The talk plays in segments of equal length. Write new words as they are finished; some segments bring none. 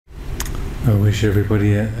I wish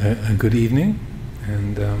everybody a good evening,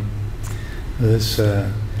 and this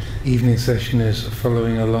evening session is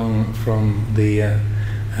following along from the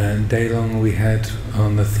day-long we had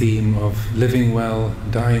on the theme of living well,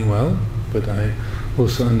 dying well, but I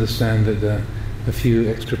also understand that a few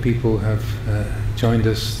extra people have joined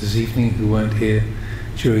us this evening who weren't here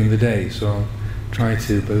during the day, so I'll try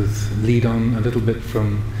to both lead on a little bit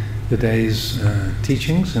from the day's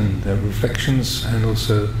teachings and reflections, and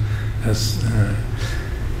also as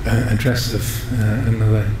address of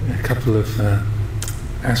a couple of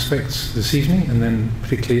aspects this evening, and then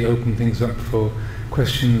particularly open things up for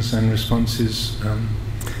questions and responses,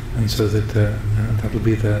 and so that that'll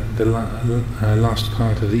be the last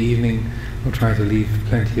part of the evening. We'll try to leave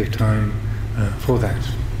plenty of time for that.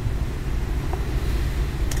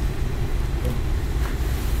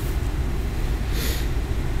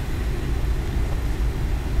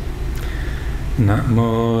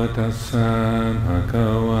 Namo tassa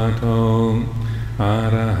bhagavato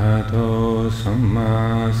arahato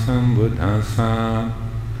samma sambuddhassa.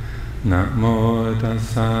 Namo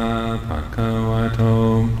tassa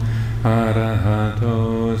bhagavato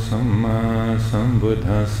arahato samma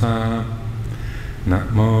sambuddhassa.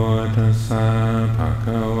 Namo tassa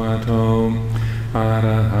bhagavato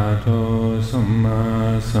arahato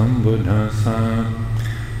samma sambuddhassa.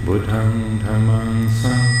 Buddhang dhammang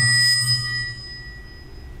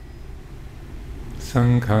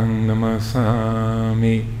Sanghang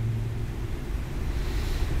namasami.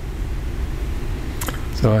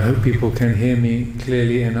 So I hope people can hear me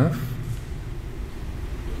clearly enough.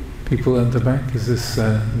 People at the back, is this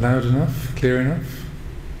loud enough, clear enough?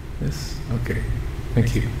 Yes? Okay,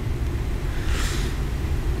 thank you.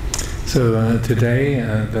 So today,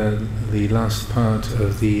 the last part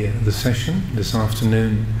of the session, this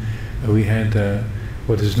afternoon, we had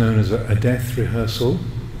what is known as a death rehearsal,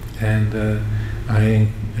 and I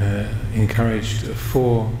encouraged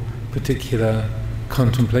 4 particular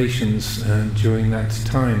contemplations during that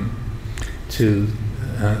time, to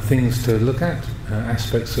things to look at,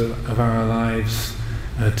 aspects of our lives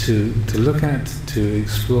to look at, to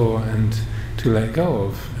explore, and to let go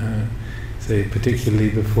of, say particularly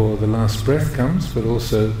before the last breath comes, but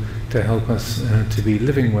also to help us to be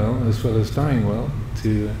living well as dying well,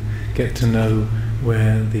 to get to know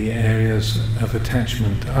where the areas of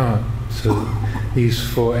attachment are. So these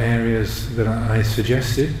 4 areas that I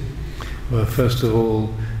suggested were, first of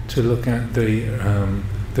all, to look at the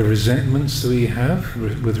resentments that we have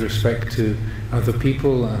with respect to other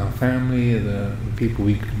people, our family, the people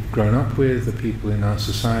we've grown up with, the people in our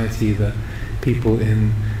society, the people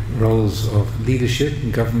in roles of leadership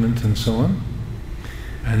and government and so on.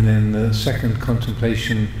 And then the second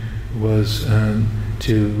contemplation was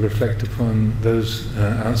to reflect upon those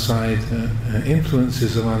outside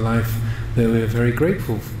influences of our life that we're very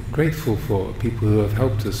grateful for, people who have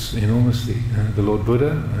helped us enormously, the Lord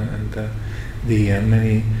Buddha and the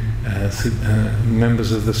many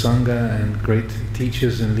members of the Sangha and great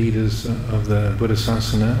teachers and leaders of the Buddha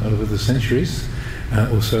Sasana over the centuries.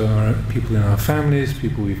 Also our people in our families,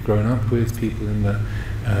 people we've grown up with, people in the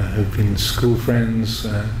who've been school friends,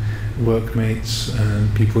 workmates,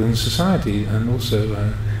 and people in society, and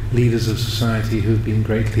also leaders of society who've been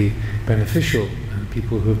greatly beneficial, and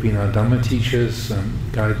people who have been our Dhamma teachers,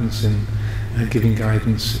 guidance in giving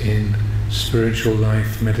guidance in spiritual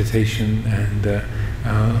life, meditation, and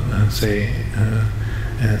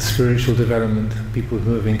spiritual development, people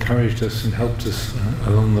who have encouraged us and helped us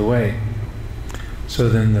along the way. So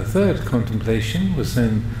then the third contemplation was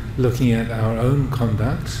then looking at our own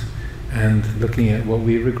conduct and looking at what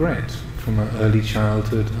we regret from our early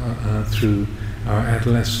childhood through our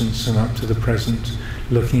adolescence and up to the present,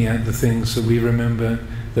 looking at the things that we remember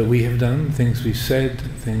that we have done, things we've said,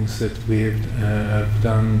 things that we have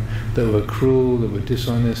done that were cruel, that were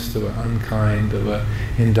dishonest, that were unkind, that were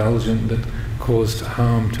indulgent, that caused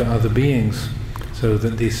harm to other beings. So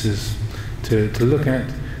that this is to look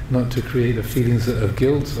at, not to create a feelings of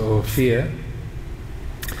guilt or fear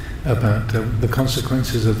about the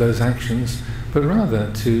consequences of those actions, but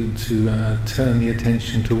rather to turn the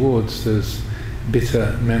attention towards those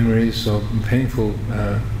bitter memories or painful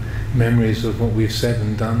memories of what we've said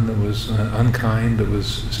and done that was unkind, that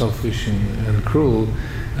was selfish and cruel,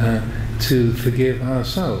 to forgive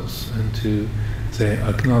ourselves and to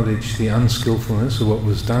acknowledge the unskillfulness of what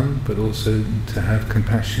was done, but also to have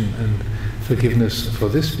compassion and forgiveness for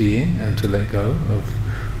this being, and to let go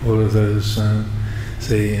of all of those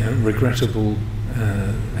regrettable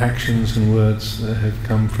actions and words that have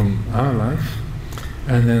come from our life.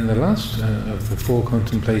 And then the last of the 4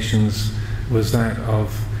 contemplations was that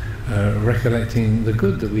of recollecting the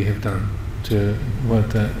good that we have done, to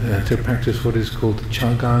practice what is called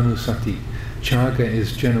Chaganusati. Chaga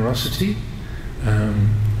is generosity,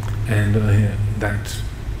 and that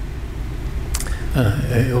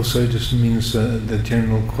it also just means the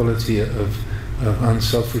general quality of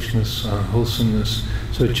unselfishness, wholesomeness.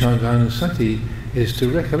 So Chaganusati is to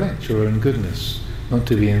recollect your own goodness, not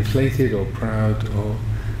to be inflated or proud or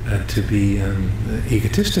to be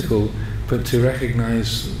egotistical, but to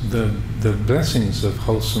recognize the blessings of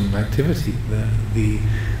wholesome activity,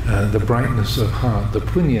 the brightness of heart, the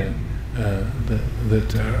punya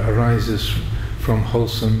that arises from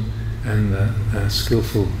wholesome and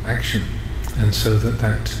skillful action. And so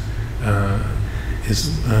that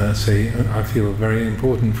is, I feel very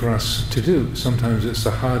important for us to do. Sometimes it's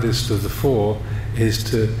the hardest of the four, is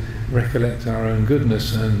to recollect our own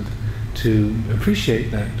goodness and to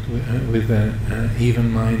appreciate that with an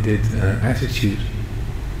even-minded attitude.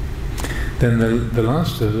 Then the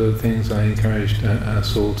last of the things I encouraged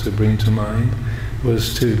us all to bring to mind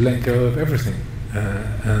was to let go of everything.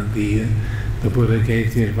 And the Buddha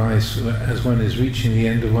gave the advice, as one is reaching the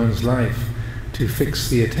end of one's life, to fix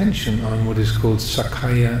the attention on what is called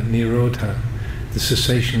Sakaya Nirodha, the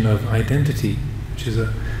cessation of identity, which is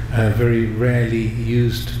a very rarely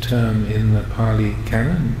used term in the Pali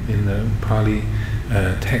canon, in the Pali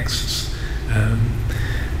texts.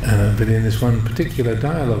 But in this one particular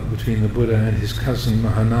dialogue between the Buddha and his cousin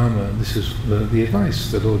Mahanama, this is the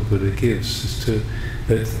advice the Lord Buddha gives, is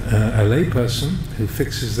that a layperson who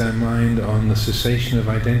fixes their mind on the cessation of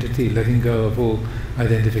identity, letting go of all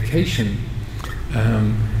identification,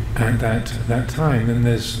 at that time, then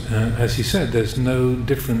there's, as he said, there's no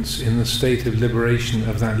difference in the state of liberation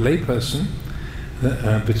of that layperson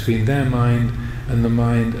between their mind and the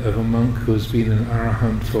mind of a monk who has been an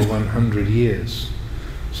arahant for 100 years.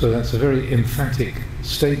 So that's a very emphatic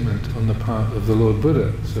statement on the part of the Lord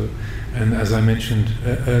Buddha. So, and as I mentioned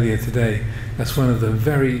earlier today, that's one of the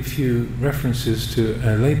very few references to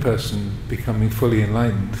a layperson becoming fully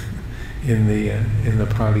enlightened in the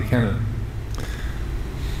Pali canon.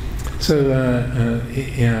 So,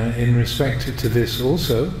 in respect to this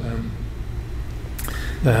also,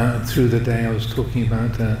 through the day I was talking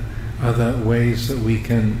about other ways that we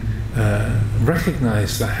can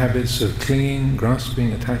recognize the habits of clinging,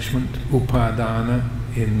 grasping, attachment, upadana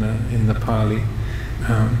in the Pali.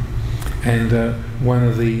 And one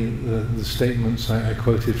of the statements I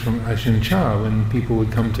quoted from Ajahn Amaro, when people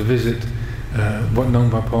would come to visit Wat Nong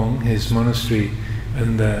Bapong, his monastery,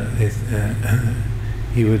 and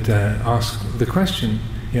he would ask the question,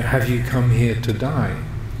 have you come here to die?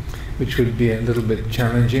 Which would be a little bit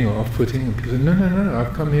challenging or off-putting. And people say, no,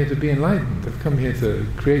 I've come here to be enlightened. I've come here to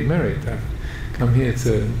create merit. I've come here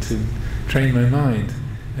to train my mind.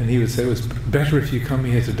 And he would say, well, it's better if you come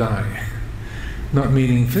here to die. Not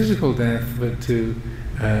meaning physical death, but to,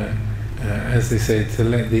 as they say, to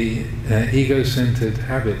let the ego-centered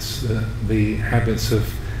habits, the habits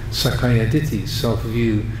of Sakaya Ditti,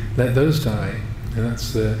 self-view, let those die. And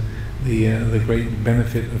that's the great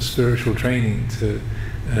benefit of spiritual training, to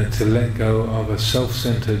let go of a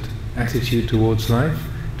self-centered attitude towards life,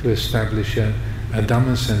 to establish a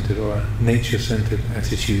Dhamma-centered or a nature-centered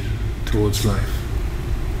attitude towards life.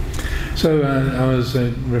 So I was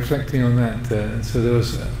reflecting on that. So there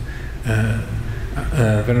was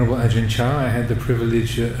Venerable Ajahn Chah. I had the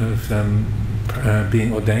privilege of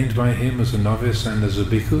being ordained by him as a novice and as a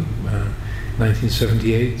bhikkhu,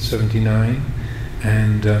 1978, 79.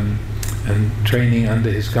 And training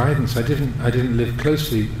under his guidance. I didn't live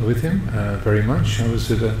closely with him very much. I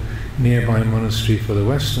was at a nearby monastery for the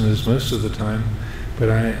Westerners most of the time, but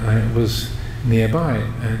I was nearby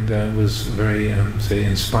and was very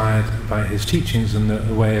inspired by his teachings and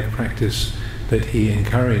the way of practice that he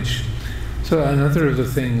encouraged. So another of the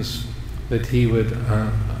things that he would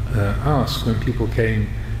ask when people came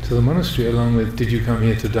to the monastery, along with, did you come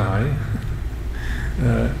here to die?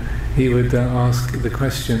 He would ask the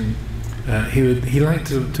question. He liked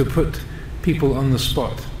to put people on the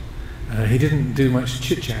spot. He didn't do much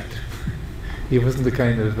chit-chat. He wasn't the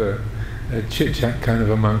kind of a chit-chat kind of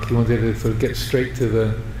a monk. He wanted to sort of get straight to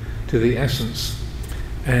the essence.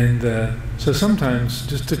 And so sometimes,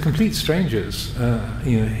 just to complete strangers,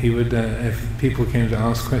 he would, if people came to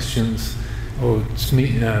ask questions or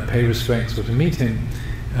to pay respects or to meet him,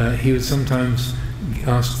 he would sometimes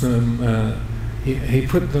ask them. He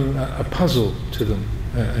put them a puzzle to them.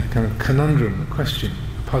 A kind of conundrum, a question,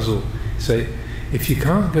 a puzzle. Say, if you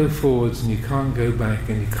can't go forwards and you can't go back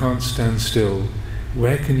and you can't stand still,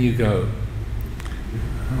 where can you go?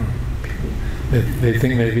 They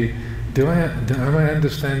think maybe, am I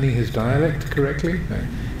understanding his dialect correctly?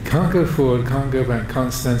 Can't go forward, can't go back,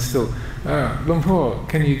 can't stand still. Luang Por,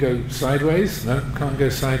 can you go sideways? No, can't go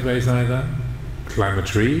sideways either. Climb a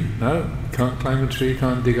tree? No, can't climb a tree,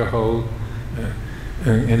 can't dig a hole,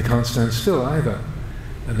 and can't stand still either.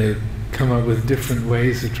 And they come up with different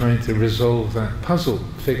ways of trying to resolve that puzzle,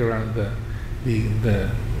 figure out the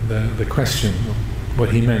question,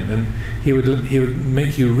 what he meant. And he would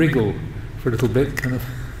make you wriggle for a little bit, kind of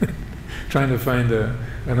trying to find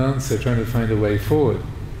an answer, trying to find a way forward.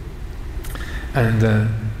 And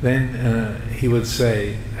then he would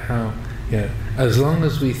say how, as long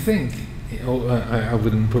as we think, I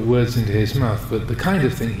wouldn't put words into his mouth, but the kind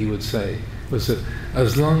of thing he would say was that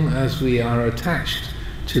as long as we are attached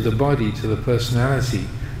to the body, to the personality,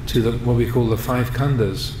 to what we call the five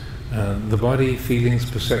khandhas, the body, feelings,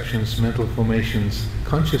 perceptions, mental formations,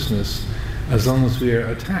 consciousness, as long as we are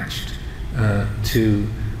attached to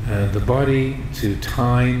the body, to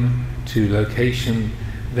time, to location,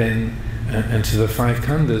 then and to the five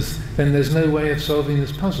khandhas, then there's no way of solving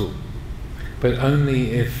this puzzle. But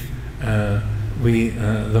only if the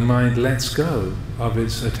mind lets go of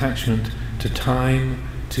its attachment to time,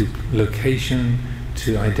 to location,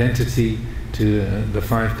 to identity, to the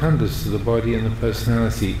five khandhas, to the body and the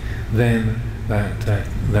personality, then that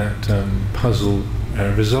puzzle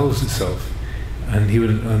resolves itself. And he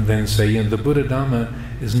would then say, the Buddha Dhamma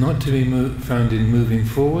is not to be found in moving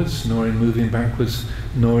forwards, nor in moving backwards,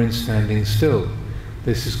 nor in standing still.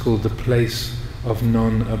 This is called the place of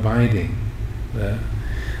non-abiding.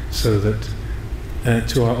 So that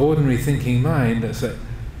to our ordinary thinking mind, that's like,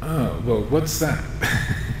 oh, well, what's that?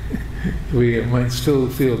 We might still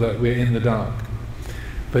feel that we're in the dark.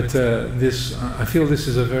 But I feel this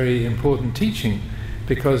is a very important teaching,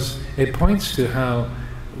 because it points to how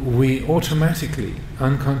we automatically,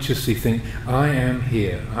 unconsciously think, I am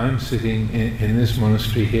here, I'm sitting in this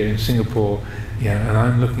monastery here in Singapore, and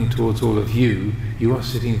I'm looking towards all of you, you are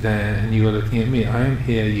sitting there and you are looking at me, I am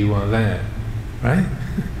here, you are there, right?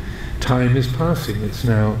 Time is passing, it's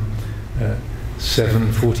now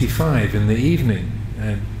 7:45 in the evening,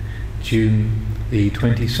 and June the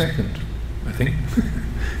 22nd, I think,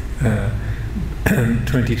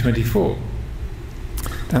 2024.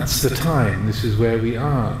 That's the time, this is where we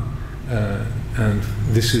are, and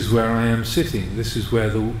this is where I am sitting, this is where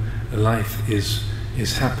the life is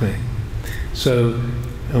happening. So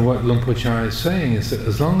what Luang Por Chah is saying is that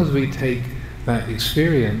as long as we take that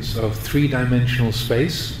experience of three-dimensional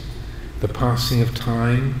space, the passing of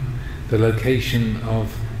time, the location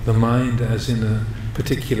of the mind as in a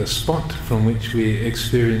particular spot from which we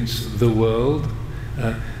experience the world,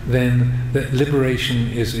 then that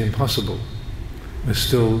liberation is impossible. We're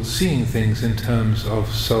still seeing things in terms of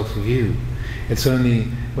self-view. It's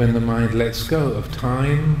only when the mind lets go of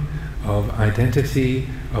time, of identity,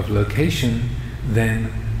 of location,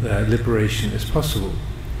 then liberation is possible.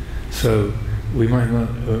 So we might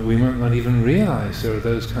not even realize there are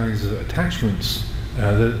those kinds of attachments,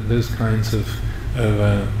 those kinds of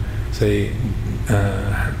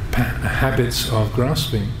habits of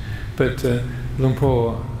grasping. But Luang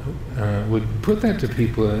Por would put that to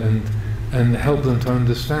people and help them to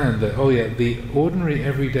understand that, the ordinary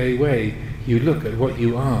everyday way you look at what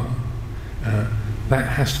you are, that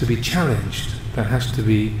has to be challenged, that has to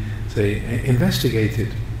be,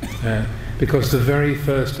 investigated, because the very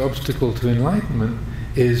first obstacle to enlightenment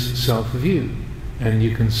is self-view. And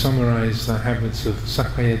you can summarize the habits of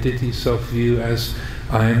Sakkaya Ditthi, self-view, as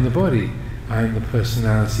I am the body, I am the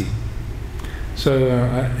personality. So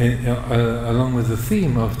along with the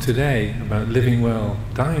theme of today about living well,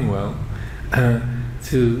 dying well,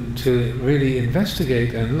 to really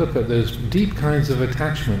investigate and look at those deep kinds of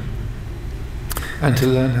attachment and to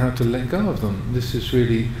learn how to let go of them. This is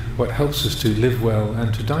really what helps us to live well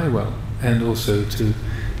and to die well, and also to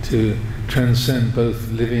transcend both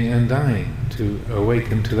living and dying, to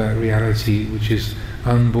awaken to that reality which is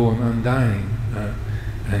unborn, undying,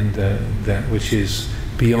 and that which is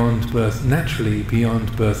beyond birth, naturally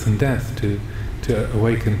beyond birth and death, to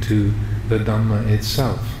awaken to the Dhamma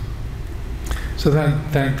itself. So that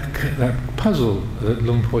puzzle that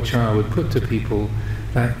Luang Por Chah would put to people,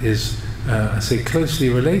 that is, closely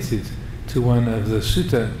related to one of the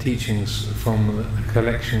sutta teachings from a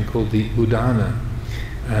collection called the Udana.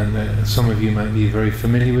 And some of you might be very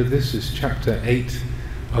familiar with this. It's chapter 8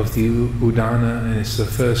 of the Udana, and it's the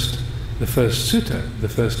first sutta, the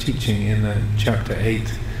first teaching in chapter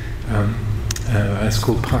 8. It's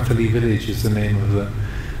called Patali Village, is the name of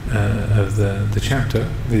the chapter.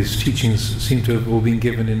 These teachings seem to have all been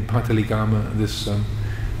given in Pataligama,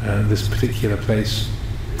 this particular place,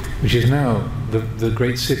 which is now the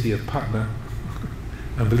great city of Patna,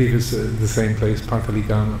 I believe it's the same place,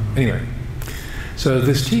 Pataligama. Anyway, so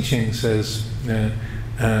this teaching says,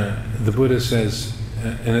 the Buddha says,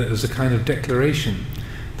 as a kind of declaration,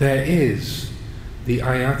 there is the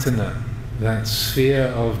ayatana, that sphere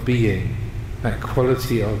of being, that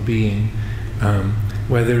quality of being,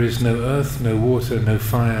 where there is no earth, no water, no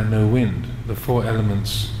fire, no wind. The four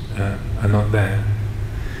elements are not there.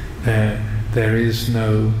 There is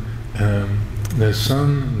no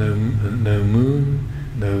sun, no moon,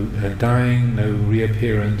 no dying, no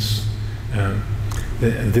reappearance.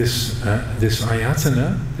 This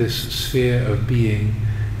ayatana, this sphere of being,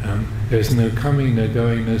 there is no coming, no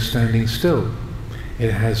going, no standing still.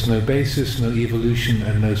 It has no basis, no evolution,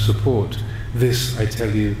 and no support. This, I tell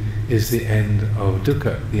you, is the end of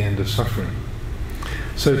dukkha, the end of suffering.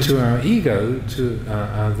 So to our ego, to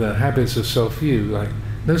the habits of self-view, like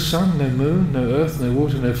no sun, no moon, no earth, no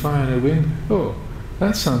water, no fire, no wind, oh,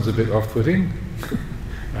 that sounds a bit off-putting.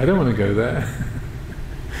 I don't want to go there.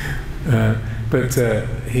 But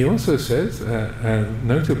he also says,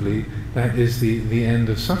 notably, that is the end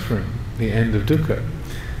of suffering, the end of dukkha.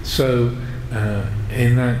 So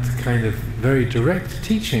in that kind of very direct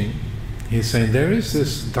teaching, he's saying there is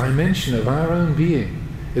this dimension of our own being.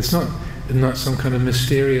 It's not some kind of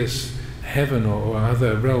mysterious heaven or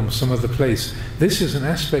other realm, some other place. This is an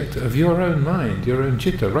aspect of your own mind, your own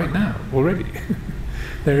citta, right now, already.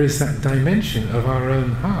 There is that dimension of our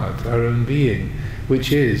own heart, our own being,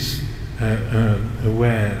 which is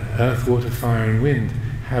where earth, water, fire and wind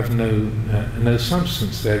have no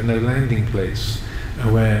substance, they have no landing place,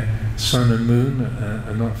 where sun and moon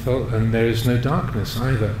are not felt, and there is no darkness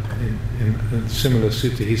either. In a similar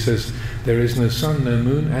sutta he says, there is no sun, no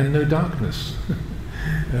moon, and no darkness.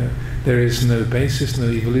 There is no basis, no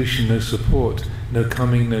evolution, no support, no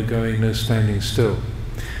coming, no going, no standing still.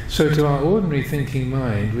 So to our ordinary thinking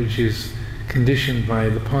mind, which is conditioned by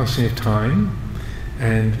the passing of time,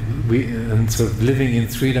 and sort of living in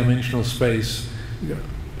three-dimensional space,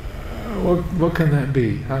 what can that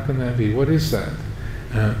be? How can that be? What is that?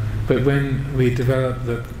 But when we develop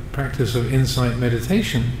the practice of insight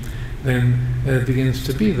meditation, then it begins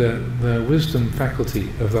to be the wisdom faculty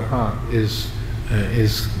of the heart is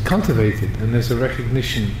cultivated, and there's a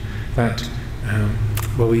recognition that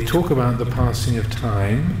we talk about the passing of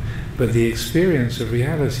time, but the experience of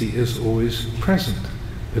reality is always present.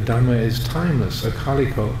 The Dhamma is timeless,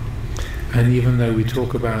 akaliko, and even though we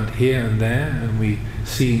talk about here and there, and we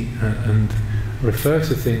see and refer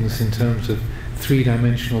to things in terms of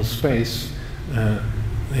three-dimensional space,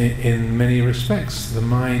 in many respects the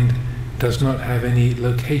mind does not have any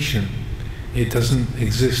location. It doesn't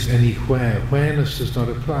exist anywhere. Awareness does not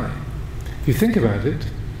apply. If you think about it,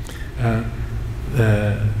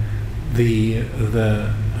 the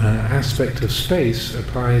aspect of space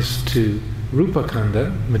applies to rupa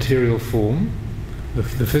khandha, material form, the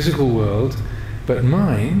physical world, but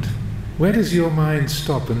mind, where does your mind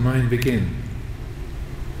stop and mind begin?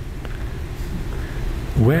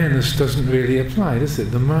 Awareness doesn't really apply, does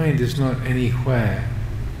it? The mind is not anywhere.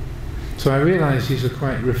 So I realize these are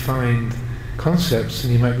quite refined concepts,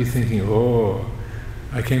 and you might be thinking, oh,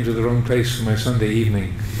 I came to the wrong place for my Sunday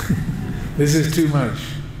evening. This is too much.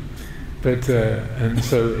 But and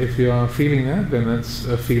so if you are feeling that, then that's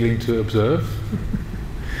a feeling to observe.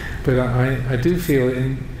 But I do feel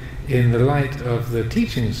in the light of the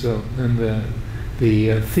teachings and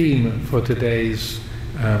the theme for today's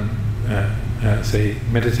say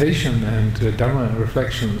meditation and Dhamma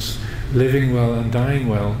reflections, living well and dying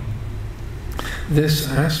well, this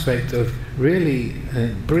aspect of really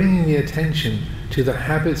bringing the attention to the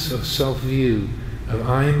habits of self-view, of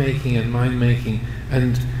I-making and mind-making,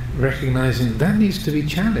 and recognizing that needs to be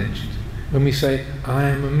challenged. When we say, I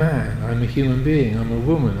am a man, I'm a human being, I'm a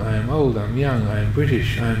woman, I am old, I'm young, I am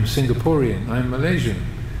British, I am Singaporean, I'm Malaysian,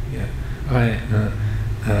 yeah,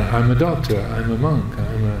 I'm a doctor, I'm a monk,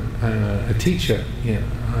 I'm a teacher, yeah,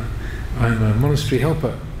 I'm a monastery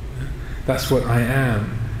helper. That's what I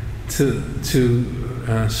am. To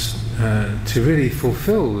really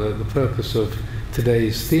fulfill the purpose of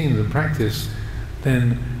today's theme and practice,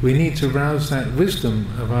 then we need to rouse that wisdom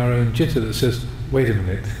of our own citta that says, wait a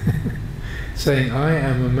minute, saying I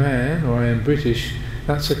am a man or I am British,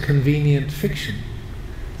 that's a convenient fiction.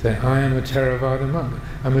 Say I am a Theravada monk.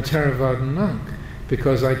 I'm a Theravada monk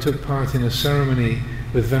because I took part in a ceremony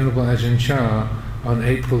with Venerable Ajahn Chah on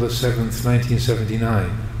April the 7th, 1979.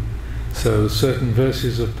 So certain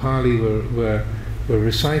verses of Pali were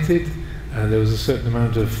recited, there was a certain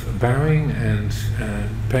amount of bowing and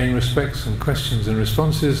paying respects and questions and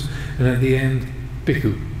responses, and at the end,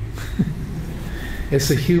 bhikkhu. It's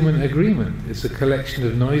a human agreement. It's a collection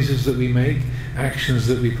of noises that we make, actions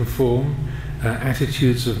that we perform,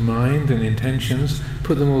 attitudes of mind and intentions,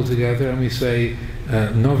 put them all together and we say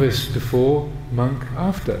novice before, monk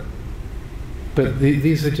after. But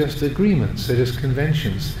these are just agreements, they're just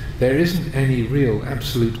conventions. There isn't any real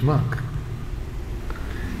absolute monk.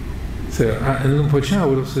 So, and Luang Por Chah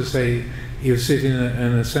would also say, he would sit in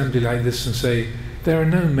an assembly like this and say, there are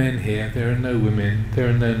no men here, there are no women, there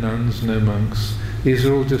are no nuns, no monks. These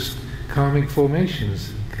are all just karmic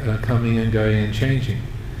formations coming and going and changing.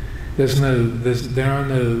 There are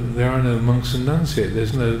no monks and nuns here.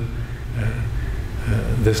 There's no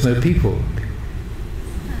people.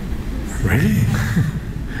 Really?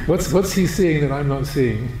 What's he seeing that I'm not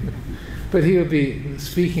seeing? But he would be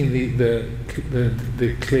speaking the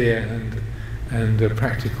clear and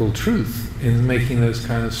practical truth in making those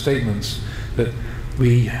kind of statements, that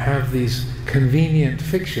we have these convenient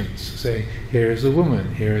fictions, saying, here is a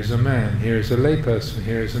woman, here is a man, here is a layperson,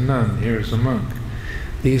 here is a nun, here is a monk.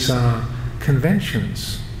 These are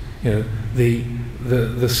conventions. You know,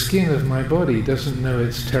 the skin of my body doesn't know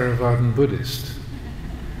it's Theravadan Buddhist.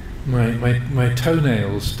 My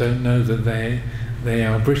toenails don't know that they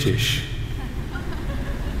are British.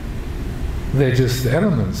 They're just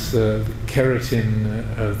elements. The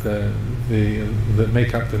keratin of that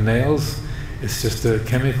make up the nails. It's just a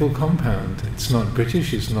chemical compound. It's not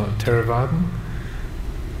British. It's not Theravadan.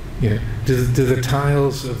 You know, do the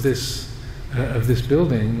tiles of this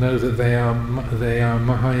building know that they are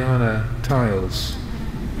Mahayana tiles?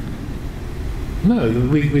 No,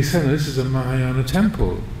 we say, no, this is a Mahayana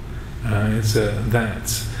temple. It's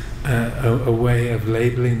a way of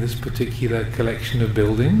labeling this particular collection of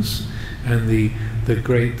buildings, and the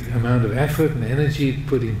great amount of effort and energy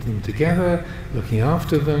putting them together, looking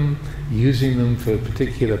after them, using them for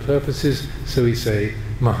particular purposes. So we say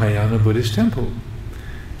Mahayana Buddhist temple.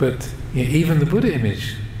 But you know, even the Buddha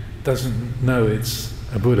image doesn't know it's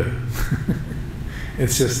a Buddha.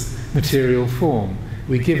 It's just material form.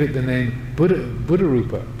 We give it the name Buddha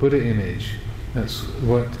Rupa, Buddha image. That's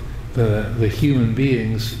what the human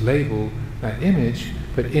beings label that image,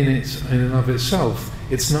 but in and of itself,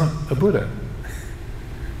 it's not a Buddha.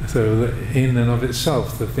 So in and of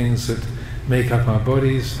itself, the things that make up our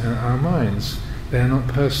bodies and our minds, they are not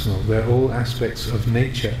personal. They're all aspects of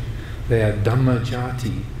nature. They are Dhamma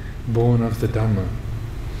Jati, born of the Dhamma.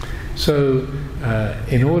 So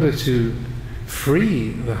in order to free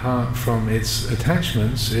the heart from its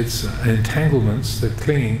attachments, its entanglements, the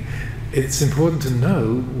clinging, it's important to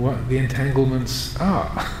know what the entanglements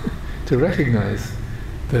are, to recognize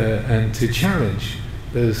and to challenge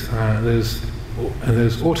those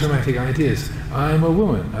automatic ideas. I am a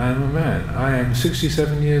woman, I am a man, I am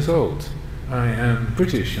 67 years old, I am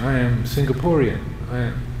British, I am Singaporean,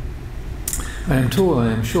 I am tall, I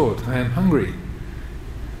am short, I am hungry,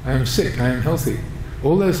 I am sick, I am healthy.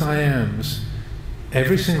 All those I ams,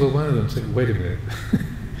 every single one of them say, wait a minute,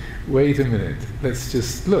 wait a minute, let's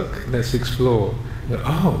just look, let's explore.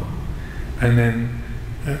 Oh, and then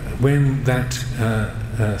when that,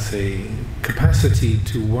 say, capacity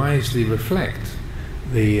to wisely reflect,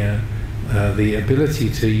 the ability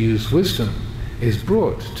to use wisdom is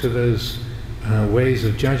brought to those ways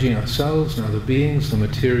of judging ourselves and other beings, the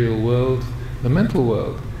material world, the mental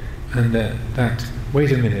world, and that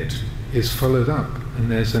wait a minute is followed up, and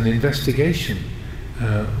there's an investigation,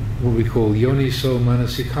 what we call yoniso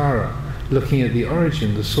manasikara, looking at the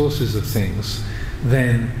origin, the sources of things.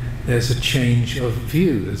 Then there's a change of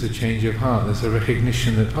view, there's a change of heart, there's a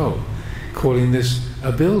recognition that, oh, calling this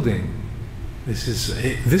a building,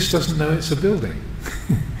 this doesn't know it's a building.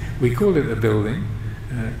 We call it a building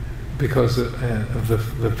because of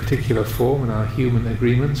the particular form and our human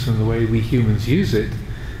agreements and the way we humans use it,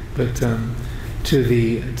 but to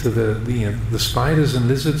the spiders and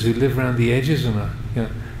lizards who live around the edges and are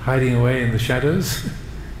hiding away in the shadows,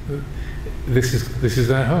 this is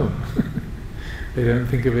their home. They don't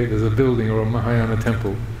think of it as a building or a Mahayana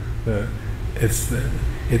temple.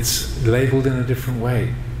 It's labeled in a different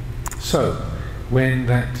way. So, when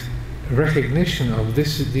that recognition of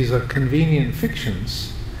these are convenient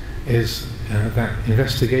fictions, that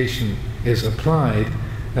investigation is applied,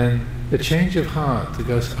 then the change of heart that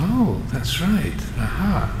goes, oh, that's right,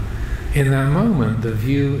 aha. In that moment, the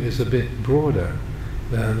view is a bit broader.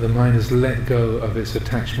 The mind has let go of its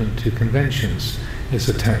attachment to conventions, its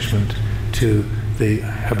attachment to the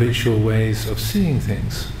habitual ways of seeing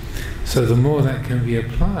things. So the more that can be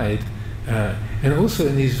applied, and also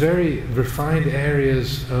in these very refined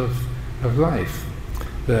areas of life,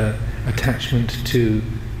 the attachment to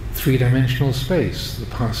three-dimensional space, the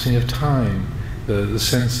passing of time, the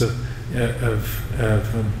sense of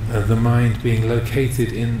of the mind being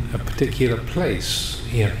located in a particular place.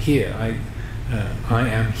 Here, I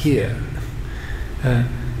am here.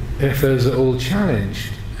 If those are all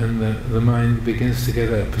challenged, and the mind begins to get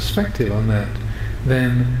a perspective on that,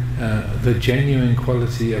 then the genuine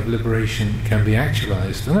quality of liberation can be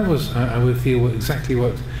actualized. And that was, I would feel, exactly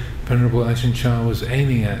what Venerable Ajahn Chah was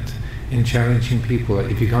aiming at in challenging people.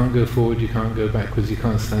 Like, if you can't go forward, you can't go backwards, you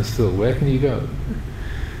can't stand still. Where can you go?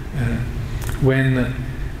 When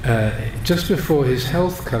just before his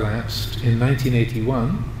health collapsed in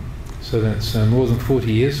 1981, so that's more than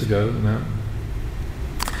 40 years ago now,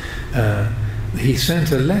 he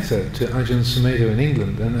sent a letter to Ajahn Sumedho in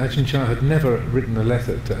England, and Ajahn Chah had never written a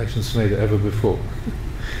letter to Ajahn Sumedho ever before.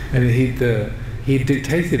 And he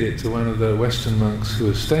dictated it to one of the Western monks who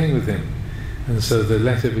was staying with him. And so the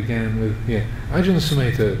letter began with, Ajahn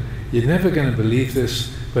Sumedho, you're never going to believe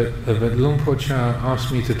this, but Luang Por Chah asked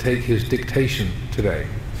me to take his dictation today.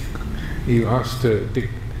 He asked to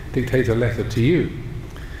dictate a letter to you.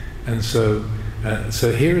 And so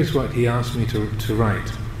here is what he asked me to write.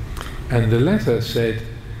 And the letter said,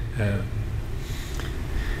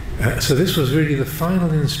 so this was really the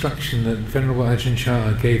final instruction that Venerable Ajahn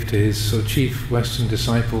Chah gave to his chief Western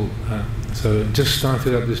disciple. So just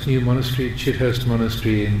started up this new monastery, Chithurst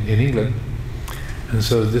Monastery in England. And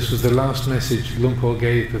so this was the last message Luang Por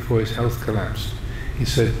gave before his health collapsed. He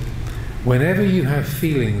said, whenever you have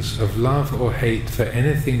feelings of love or hate for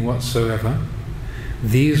anything whatsoever,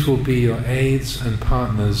 these will be your aids and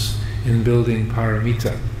partners in building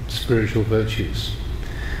paramita, spiritual virtues.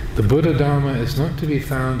 The Buddha Dharma is not to be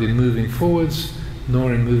found in moving forwards,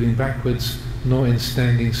 nor in moving backwards, nor in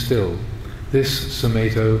standing still. This,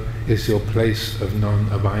 Sumedho, is your place of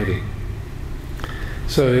non-abiding.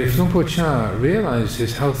 So if Luang Por Chah realized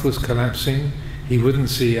his health was collapsing, he wouldn't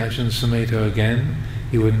see Ajahn Sumedho again,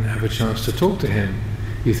 he wouldn't have a chance to talk to him.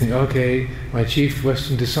 You think, okay, my chief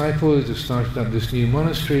Western disciple has just started up this new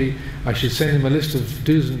monastery, I should send him a list of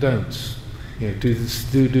do's and don'ts. Do this,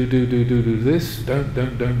 do this, don't.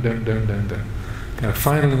 Kind of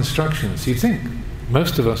final instructions. You'd think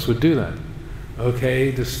most of us would do that.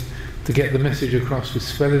 Okay, just to get the message across, we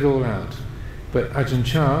spell it all out. But Ajahn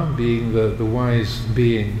Chah, being the wise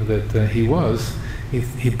being that he was,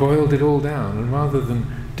 he boiled it all down, and rather than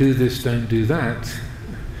do this, don't do that,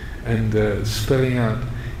 and spelling out,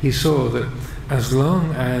 he saw that as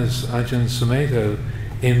long as Ajahn Sumedho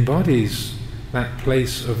embodies that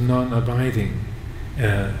place of non-abiding,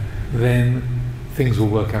 then things will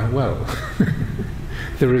work out well.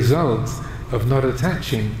 The result of not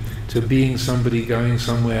attaching to being somebody going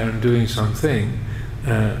somewhere and doing something,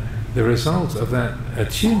 the result of that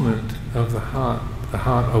attunement of the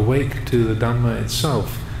heart awake to the Dhamma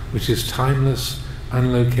itself, which is timeless,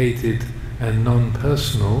 unlocated and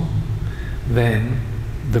non-personal, then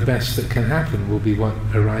the best that can happen will be what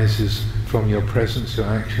arises from your presence, your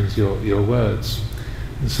actions, your words.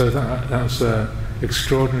 And so that was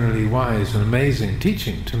extraordinarily wise and amazing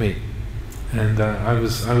teaching to me. And I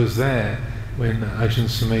was there when Ajahn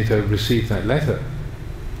Sumedho received that letter.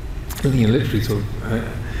 He literally sort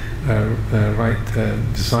of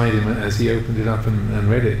right beside him as he opened it up and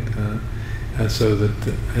read it, so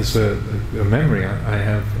that as a memory I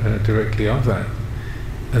have directly of that.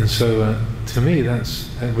 And so to me that's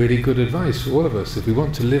really good advice for all of us. If we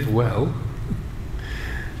want to live well,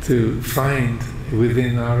 to find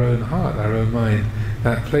within our own heart, our own mind,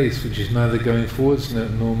 that place which is neither going forwards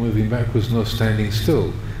nor moving backwards nor standing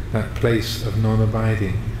still, that place of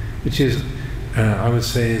non-abiding, which is, I would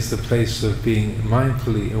say, is the place of being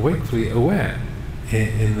mindfully, awakefully aware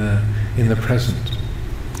in the present.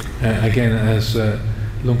 Again, as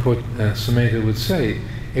Luang Por Sumedho would say,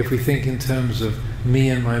 if we think in terms of me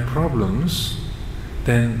and my problems,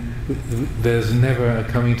 then there's never a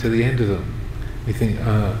coming to the end of them. We think,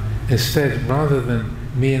 instead, rather than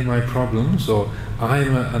me and my problems, or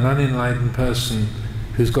I'm an unenlightened person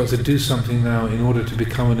who's got to do something now in order to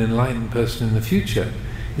become an enlightened person in the future,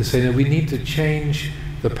 you say, no, we need to change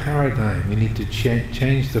the paradigm, we need to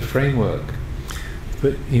change the framework.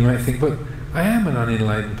 But you might think, but I am an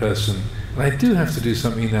unenlightened person, and I do have to do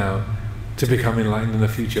something now to become enlightened in the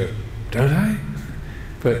future, don't I?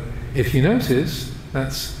 But if you notice,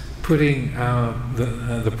 that's putting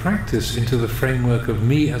the practice into the framework of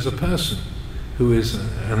me as a person, who is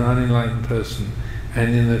an unenlightened person,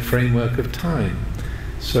 and in the framework of time.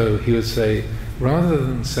 So he would say, rather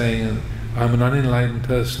than saying, I'm an unenlightened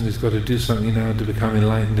person who's got to do something now to become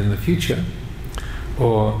enlightened in the future,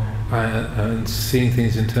 or seeing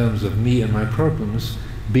things in terms of me and my problems,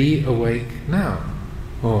 be awake now,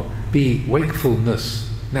 or be wakefulness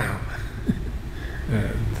now.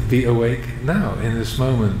 be awake now, in this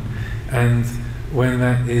moment. And when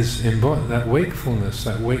that is that wakefulness,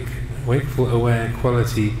 that wakeful aware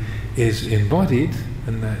quality is embodied,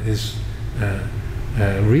 and that is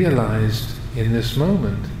realized in this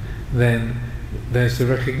moment, then there's the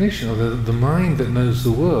recognition of the mind that knows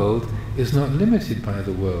the world is not limited by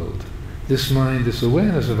the world. This mind, this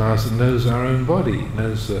awareness of ours that knows our own body,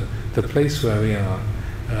 knows the place where we are,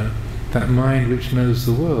 that mind which knows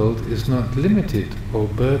the world is not limited or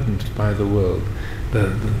burdened by the world.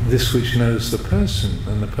 This which knows the person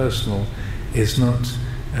and the personal is not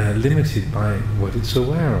limited by what it's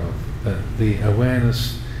aware of. The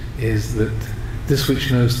awareness is that this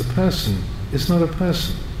which knows the person is not a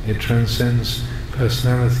person. It transcends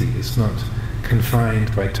personality. It's not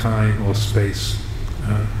confined by time or space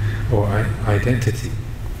or identity.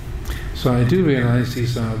 So I do realize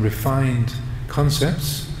these are refined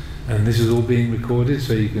concepts, and this is all being recorded,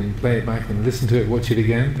 so you can play it back and listen to it, watch it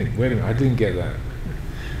again, think, wait a minute, I didn't get that.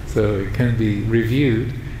 So it can be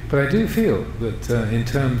reviewed. But I do feel that in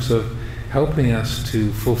terms of helping us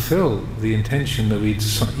to fulfill the intention that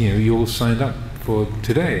you all signed up for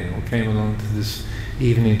today, or came along to this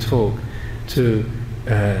evening talk, to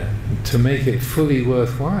make it fully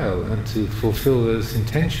worthwhile and to fulfill those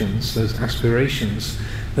intentions, those aspirations,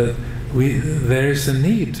 that there is a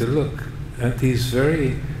need to look at these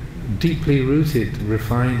very deeply rooted,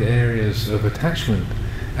 refined areas of attachment.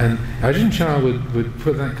 And Ajahn Amaro would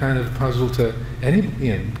put that kind of puzzle to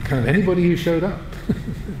anybody who showed up.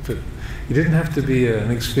 But you didn't have to be an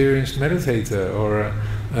experienced meditator or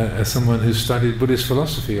someone who studied Buddhist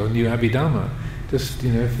philosophy or knew Abhidhamma. Just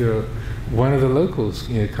if you're one of the locals,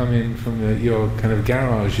 come in from your kind of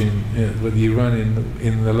garage that you run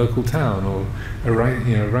in the local town, or a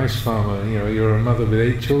rice farmer. You're a mother with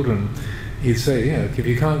 8 children. You'd say, if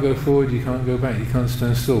you can't go forward, you can't go back, you can't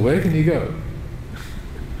stand still. Where can you go?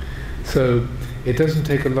 So it doesn't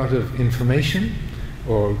take a lot of information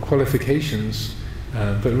or qualifications,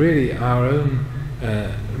 but really our own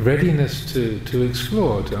readiness to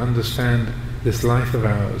explore, to understand this life of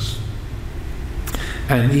ours.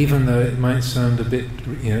 And even though it might sound a bit,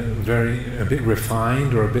 a bit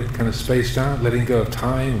refined or a bit kind of spaced out, letting go of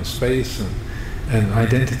time and space and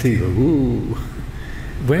identity,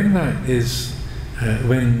 when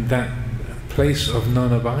that place of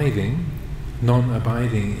non-abiding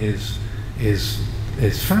is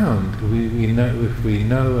found, we know, if we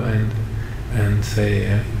know and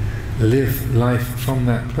say live life from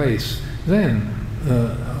that place, then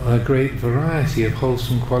a great variety of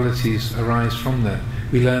wholesome qualities arise from that.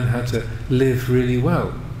 We learn how to live really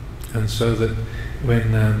well, and so that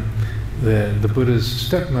when the Buddha's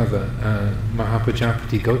stepmother,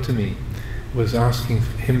 Mahapajapati Gautami, was asking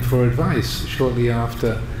him for advice shortly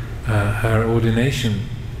after her ordination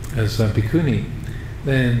as a bhikkhuni,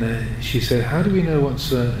 then she said, how do we know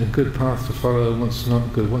what's a good path to follow and what's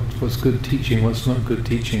not good, what's good teaching, what's not good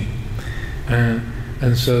teaching?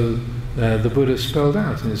 And so the Buddha spelled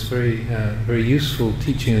out in this very useful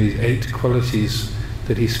teaching of these 8 qualities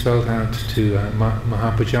that he spelled out to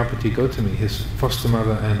Mahapajapati Gautami, his foster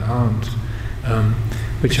mother and aunt,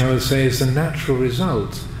 which I would say is the natural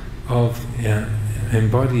result of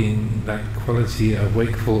embodying that quality of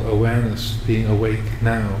wakeful awareness, being awake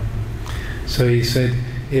now. So he said,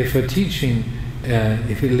 if a teaching,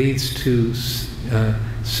 if it leads to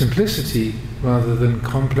simplicity rather than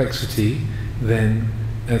complexity, then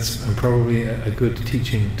that's probably a good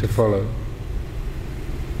teaching to follow.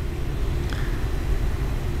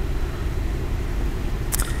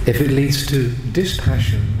 If it leads to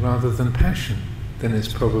dispassion rather than passion, then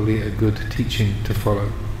it's probably a good teaching to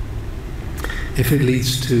follow. If it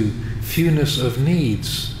leads to fewness of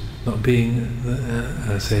needs, not being,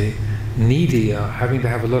 say, needy, or having to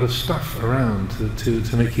have a lot of stuff around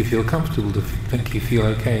to make you feel comfortable, to make you feel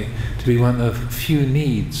okay, to be one of few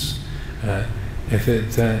needs, then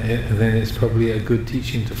it's probably a good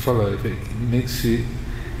teaching to follow. If it makes you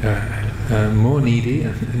more needy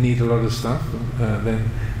and need a lot of stuff, then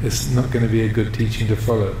it's not going to be a good teaching to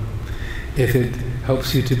follow. If it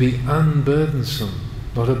helps you to be unburdensome,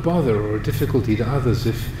 not a bother or a difficulty to others,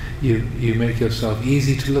 if you make yourself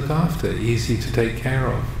easy to look after, easy to take care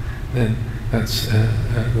of, then that's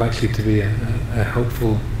likely to be a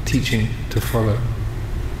helpful teaching to follow.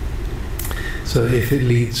 So if it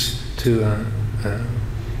leads to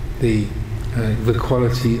the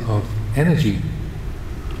quality of energy,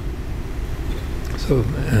 so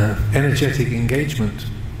energetic engagement,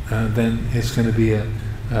 then it's going to be a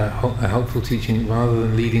helpful teaching rather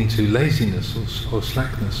than leading to laziness or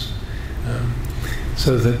slackness.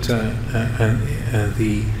 So that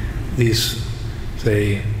these,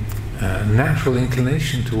 say, natural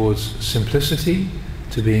inclination towards simplicity,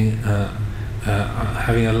 to being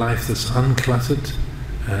having a life that's uncluttered,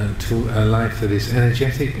 to a life that is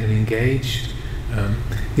energetic and engaged.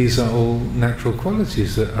 These are all natural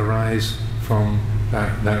qualities that arise from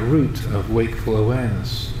that root of wakeful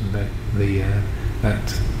awareness, and that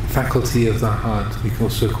faculty of the heart we can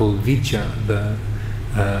also call vijja, the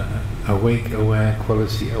awake, aware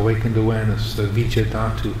quality, awakened awareness, the vijja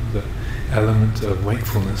dhatu, the element of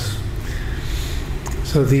wakefulness.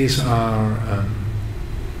 So these are, I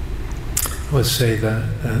would say, that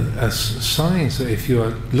as signs that if you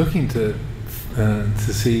are looking to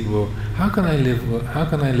see, well, how can I live well? How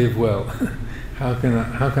can I live well? How can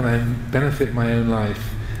I benefit my own life?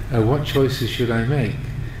 What choices should I make?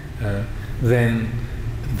 Then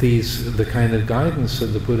the kind of guidance that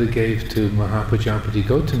the Buddha gave to Mahapajapati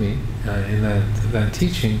Gotami in that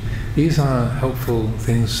teaching, these are helpful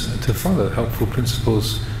things to follow, helpful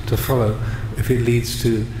principles to follow. If it leads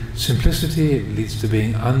to simplicity, it leads to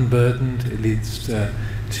being unburdened, it leads to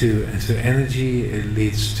energy, it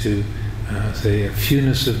leads to say a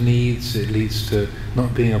fewness of needs, it leads to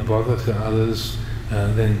not being a bother to others,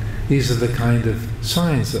 then these are the kind of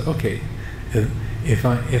signs that, okay, if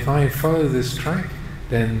I follow this track,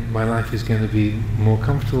 then my life is going to be more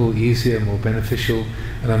comfortable, easier, more beneficial,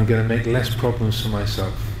 and I'm going to make less problems for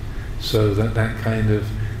myself. So that kind of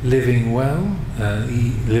living well,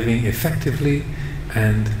 living effectively,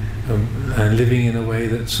 and living in a way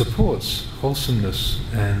that supports wholesomeness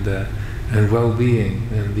and well-being,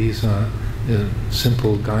 and these are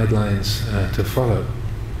simple guidelines to follow.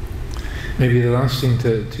 Maybe the last thing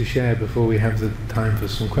to share before we have the time for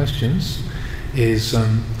some questions is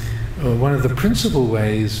one of the principal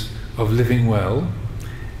ways of living well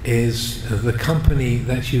is the company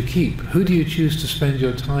that you keep. Who do you choose to spend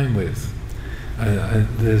your time with?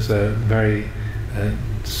 There's a very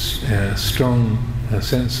strong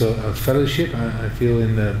sense of fellowship, I feel,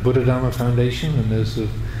 in the Buddha Dharma Foundation, and those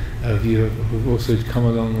of you who've also come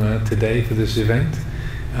along today for this event.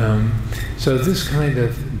 So this kind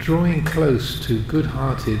of drawing close to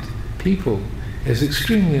good-hearted people is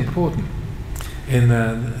extremely important. In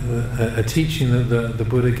a teaching that the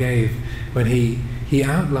Buddha gave, when he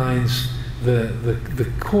outlines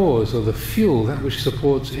the cause or the fuel, that which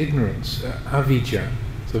supports ignorance, avijja,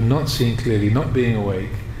 so not seeing clearly, not being awake,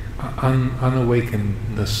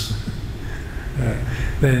 unawakenness,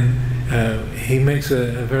 then he makes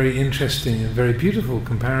a very interesting and very beautiful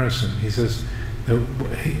comparison. He says,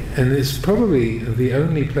 and it's probably the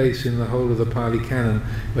only place in the whole of the Pali Canon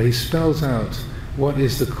where he spells out what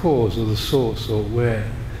is the cause or the source, or where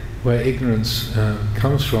ignorance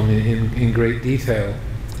comes from in great detail.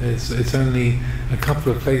 It's only a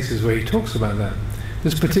couple of places where he talks about that.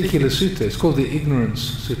 This particular sutta, it's called the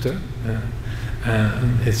Ignorance Sutta.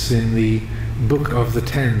 It's in the Book of the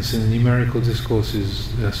Tens, in the Numerical Discourses,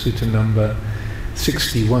 sutta number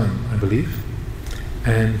 61, I believe.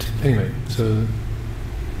 And anyway, so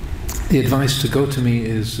the advice to Gotami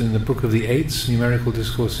is in the Book of the Eights, Numerical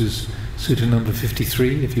Discourses, sutta number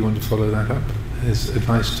 53, if you want to follow that up, is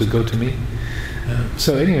advice to Gotami.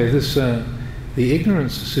 So anyway, this the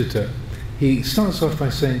Ignorance Sutta, he starts off by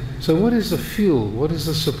saying, so what is the fuel, what is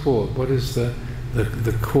the support, what is the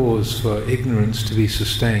cause for ignorance to be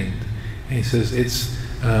sustained? And he says it's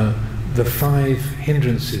the 5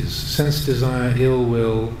 hindrances: sense desire, ill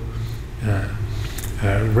will,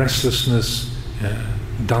 restlessness,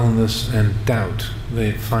 dullness, and doubt,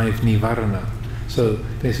 the 5 nivarana. So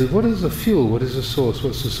they said, what is the fuel, what is the source,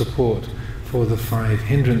 what's the support for the 5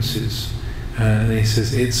 hindrances? And he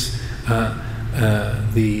says it's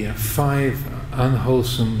the 5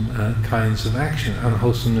 unwholesome kinds of action: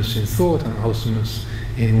 unwholesomeness in thought, unwholesomeness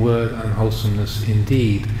in word, unwholesomeness in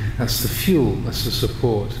deed. That's the fuel, that's the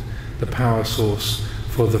support, the power source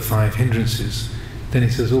for the 5 hindrances. Then he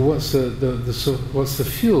says, well, what's the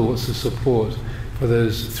fuel, what's the support for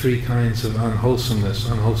those 3 kinds of unwholesomeness?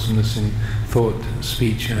 Unwholesomeness in thought,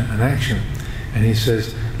 speech, and action. And he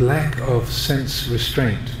says, lack of sense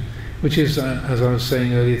restraint, which is, as I was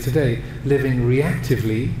saying earlier today, living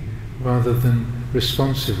reactively rather than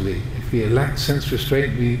responsively. If we lack sense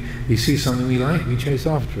restraint, we see something we like, we chase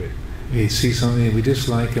after it. We see something we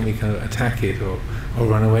dislike and we kind of attack it or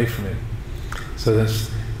run away from it. So that's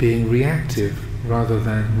being reactive rather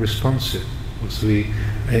than responsive. So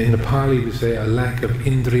in the Pali we say a lack of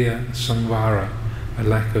indriya samvara, a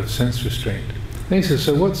lack of sense restraint. Then he says,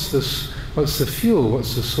 so what's the fuel,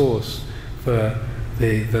 what's the source for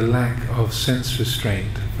the lack of sense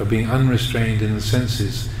restraint, for being unrestrained in the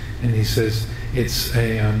senses? And he says it's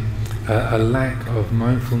a lack of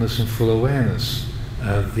mindfulness and full awareness,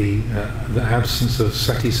 the absence of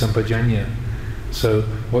sati sampajanya. So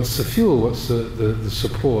what's the fuel? What's the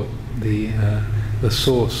support? The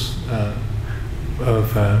source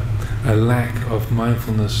of a lack of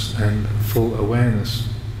mindfulness and full awareness.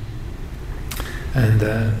 And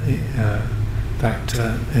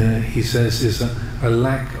that he says is a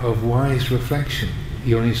lack of wise reflection,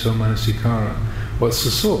 yoniso manasikara. What's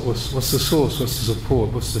the source? What's the source? What's the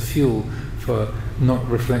support? What's the fuel for not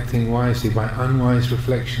reflecting wisely by unwise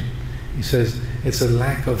reflection? He says it's a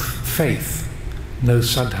lack of faith, no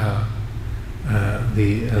saddha,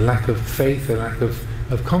 a lack of faith, a lack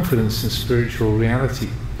of confidence in spiritual reality.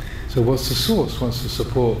 So what's the source? What's the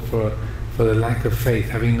support for the lack of faith,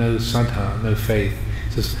 having no saddha, no faith?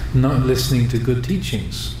 It says not listening to good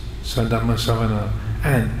teachings, sadhamma savana.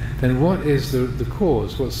 And then what is the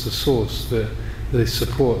cause? What's the source, the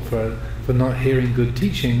support for not hearing good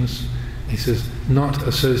teachings? He says not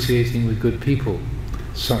associating with good people,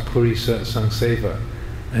 satpurisa sangseva.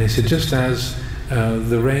 And he said just as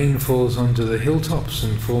the rain falls onto the hilltops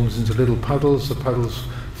and forms into little puddles, the puddles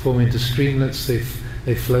form into streamlets,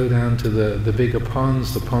 they flow down to the bigger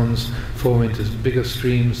ponds, the ponds form into bigger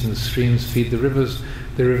streams, and the streams feed the rivers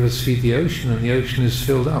feed the ocean, and the ocean is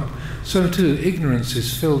filled up. So too, ignorance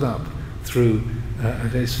is filled up through,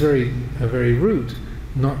 at its very root,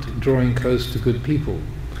 not drawing close to good people.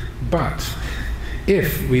 But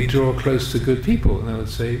if we draw close to good people, and I would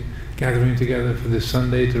say, gathering together for this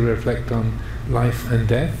Sunday to reflect on life and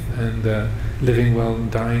death, and living well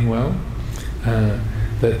and dying well,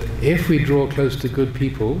 that if we draw close to good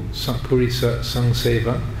people, satpurisa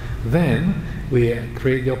sangseva, then we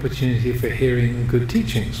create the opportunity for hearing good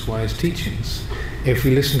teachings, wise teachings. If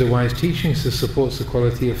we listen to wise teachings, this supports the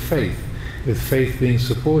quality of faith. With faith being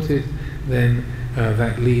supported, then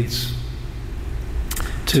that leads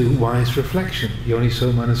to wise reflection,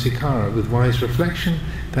 yoniso manasikara. With wise reflection,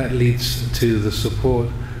 that leads to the support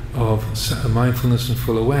of mindfulness and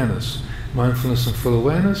full awareness. Mindfulness and full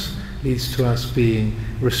awareness leads to us being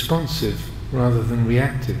responsive rather than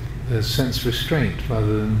reactive. There's sense restraint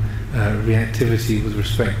rather than reactivity with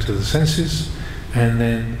respect to the senses. And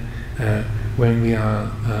then when we are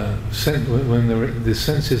when the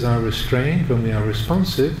senses are restrained, when we are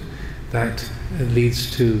responsive, that leads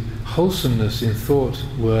to wholesomeness in thought,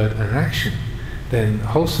 word and action. Then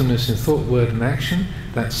wholesomeness in thought, word and action,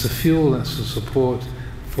 that's the fuel, that's the support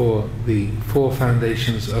for the 4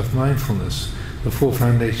 foundations of mindfulness. The 4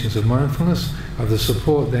 foundations of mindfulness are the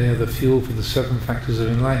support, they are the fuel for the 7 factors of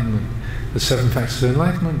enlightenment. The 7 factors of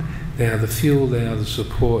enlightenment, they are the fuel, they are the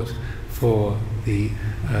support for the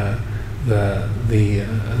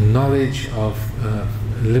knowledge of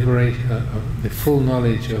the full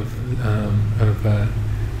knowledge of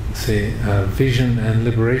vision and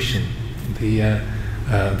liberation, the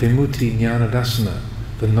vimutti jnana dasana,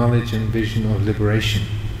 the knowledge and vision of liberation.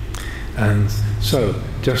 And so,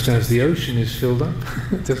 just as the ocean is filled up,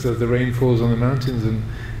 just as the rain falls on the mountains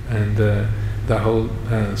and the whole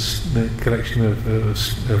collection of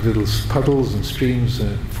little puddles and streams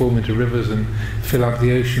form into rivers and fill up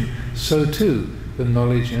the ocean, so too the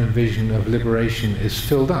knowledge and vision of liberation is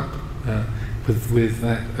filled up with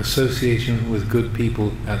that association with good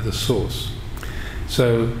people at the source.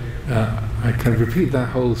 So I can repeat that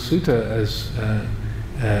whole sutta as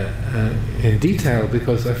in detail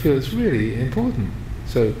because I feel it's really important.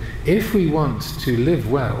 So if we want to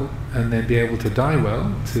live well and then be able to die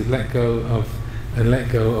well, to let go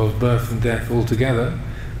of birth and death altogether,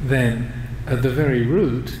 then at the very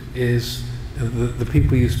root is the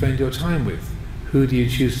people you spend your time with. Who do you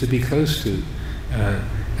choose to be close to?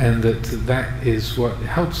 And that is what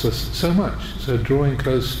helps us so much. So drawing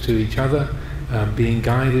close to each other, being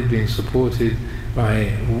guided, being supported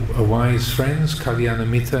by wise friends, kalyana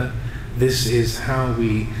mitta, this is how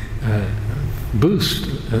we boost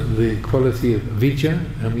the quality of vijja,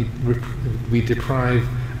 and we deprive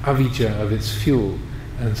avijja of its fuel.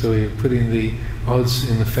 And so we're putting the odds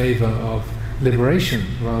in the favor of liberation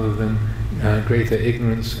rather than greater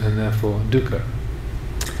ignorance and therefore dukkha.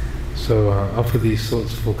 So I'll offer these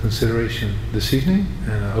thoughts for consideration this evening,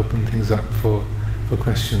 and I'll open things up for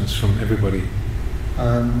questions from everybody.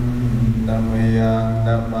 Annamaya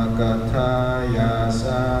Dhammakatthaya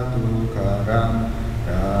Sadhukaram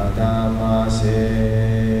Radhamase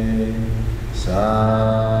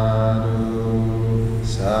Sadhu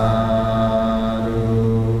Sadhu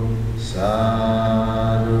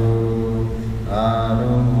Sadhu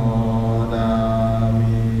Anumodami.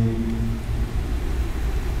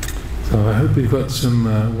 So I hope we've got some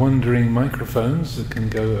wandering microphones that can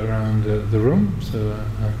go around the room. So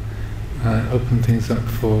open things up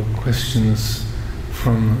for questions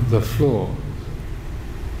from the floor.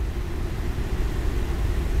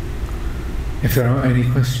 If there are any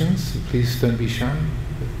questions, please don't be shy.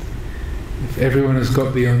 If everyone has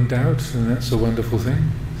got beyond doubt, then that's a wonderful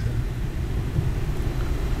thing.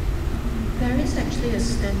 There is actually a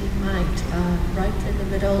standing mic right in the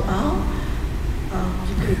middle aisle.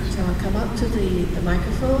 You could come up to the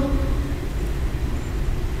microphone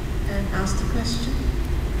and ask the question.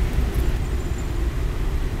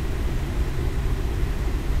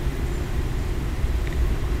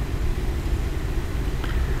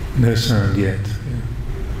 No sound yet.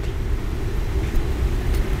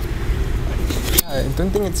 I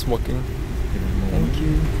don't think it's working. Thank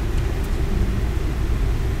you.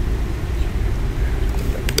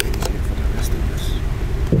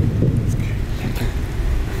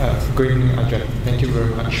 Good evening, Ajahn. Thank you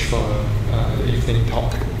very much for the evening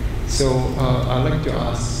talk. So I'd like to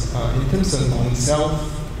ask, in terms of non-self,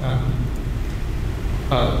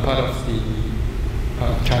 part of the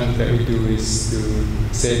chant that we do is to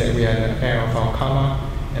say that we are the heir of our karma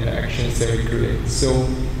and the actions that we create. So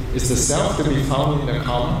is the self to be found in the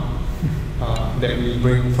karma that we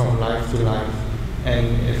bring from life to life? And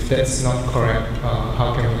if that's not correct,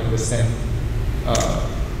 how can we understand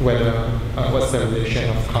what's the relation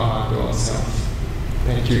of karma to ourselves?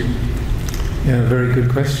 Thank you. Yeah, very good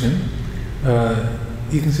question.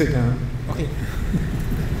 You can sit down. Okay.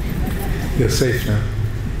 You're safe now.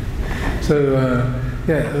 So,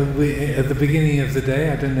 at the beginning of the day,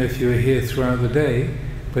 I don't know if you were here throughout the day,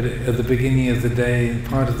 but at the beginning of the day,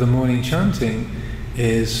 part of the morning chanting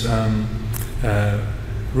is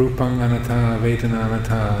Rupang anatta, Vedana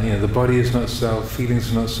anatta. The body is not self,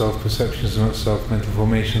 feelings are not self, perceptions are not self, mental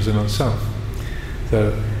formations are not self.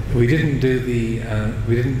 So we didn't do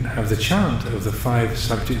we didn't have the chant of the 5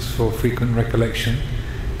 subjects for frequent recollection,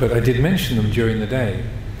 but I did mention them during the day.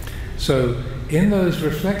 So in those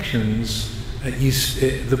reflections,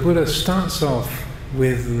 the Buddha starts off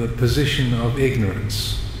with the position of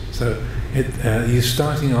ignorance. So you're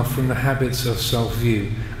starting off from the habits of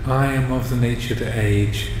self-view. I am of the nature to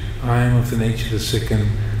age, I am of the nature to sicken,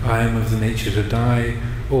 I am of the nature to die,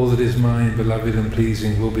 all that is mine, beloved and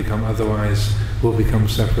pleasing will become otherwise, will become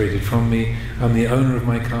separated from me. I'm the owner of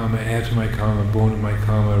my karma, heir to my karma, born of my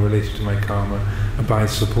karma, related to my karma, abide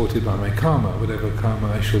supported by my karma. Whatever karma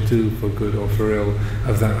I shall do for good or for ill,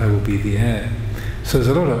 of that I will be the heir. So there's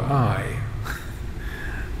a lot of I.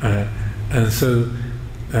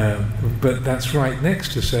 But that's right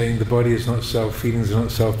next to saying the body is not self, feelings are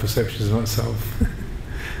not self, perceptions are not self.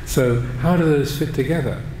 So how do those fit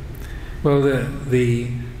together? Well, the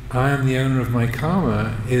I am the owner of my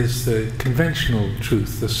karma is the conventional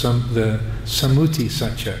truth, the sammuti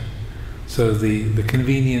satya, so the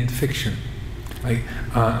convenient fiction. Like,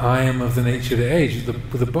 I am of the nature to age.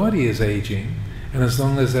 The body is aging, and as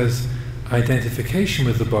long as there's identification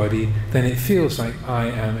with the body, then it feels like I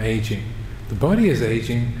am aging. The body is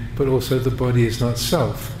aging, but also the body is not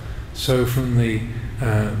self. So from the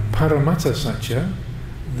paramatta satya,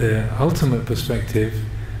 the ultimate perspective,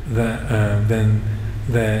 then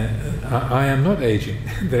I am not aging.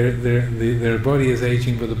 Their body is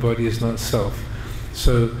aging, but the body is not self.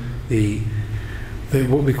 So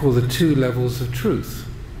what we call the 2 levels of truth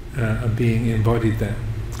are being embodied there.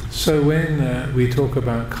 So when we talk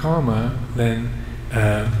about karma, then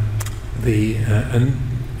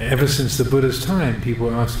ever since the Buddha's time, people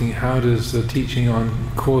are asking, how does the teaching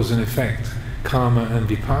on cause and effect, karma and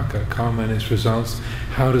vipaka, karma and its results,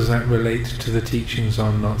 how does that relate to the teachings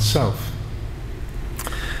on not self?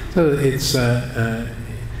 So it's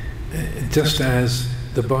just as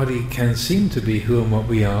the body can seem to be who and what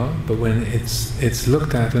we are, but when it's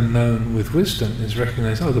looked at and known with wisdom, it's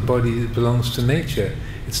recognized, oh, the body belongs to nature.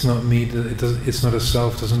 It's not me. It's not a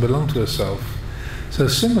self. Doesn't belong to a self. So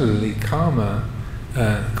similarly, karma,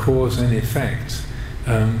 cause and effect,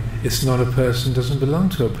 it's not a person. Doesn't belong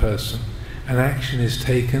to a person. An action is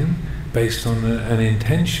taken based on an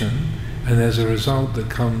intention, and there's a result that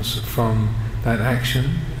comes from that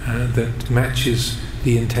action that matches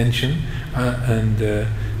the intention, and the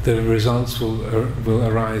results will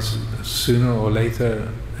arise sooner or later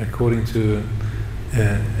according to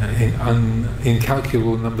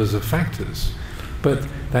incalculable numbers of factors. But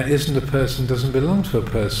that isn't a person, doesn't belong to a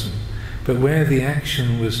person. But where the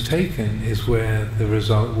action was taken is where the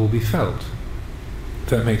result will be felt. If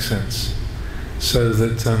that makes sense. So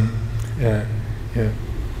that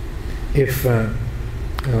if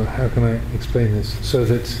how can I explain this? So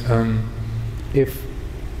that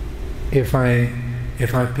if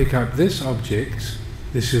I pick up this object,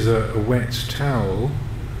 this is a wet towel,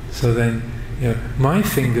 so then my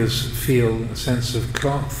fingers feel a sense of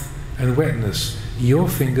cloth and wetness. Your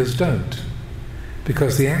fingers don't,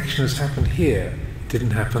 because the action has happened here, it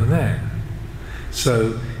didn't happen there.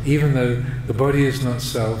 So even though the body is not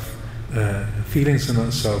self, feelings are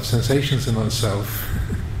not self, sensations are not self,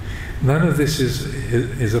 none of this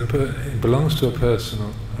belongs to a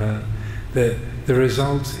personal. The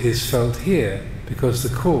result is felt here because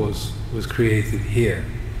the cause was created here.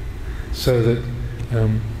 So that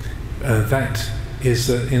that is,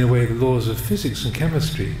 in a way, the laws of physics and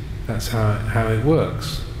chemistry. That's how it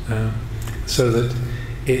works. So that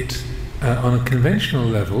it, on a conventional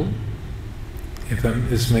level, if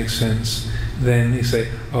this makes sense, then you say,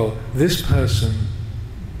 oh, this person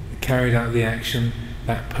carried out the action,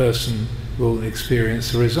 that person will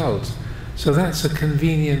experience the result. So that's a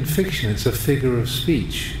convenient fiction, it's a figure of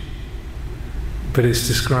speech. But it's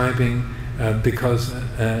describing because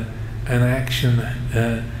an action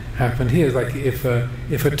happened here. Like if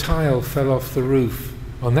a tile fell off the roof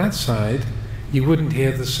on that side, you wouldn't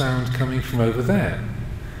hear the sound coming from over there.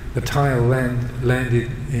 The tile landed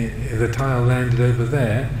over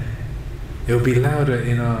there. It will be louder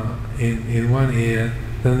in one ear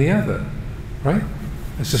than the other, right?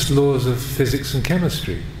 It's just laws of physics and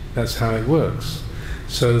chemistry. That's how it works.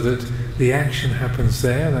 So that the action happens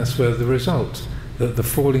there. That's where the result. The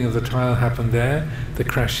falling of the tile happened there. The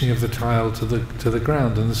crashing of the tile to the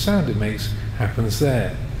ground, and the sound it makes happens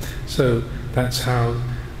there. So that's how,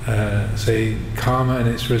 say, karma and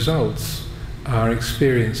its results are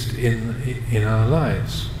experienced in our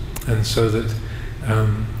lives. And so that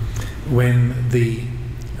when the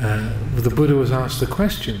Buddha was asked the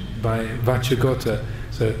question by Vajragota,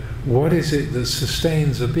 so what is it that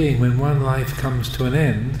sustains a being when one life comes to an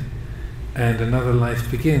end and another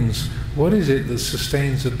life begins? What is it that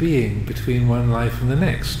sustains a being between one life and the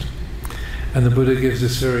next? And the Buddha gives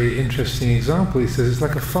this very interesting example. He says it's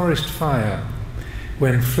like a forest fire.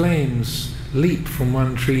 When flames leap from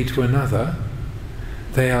one tree to another,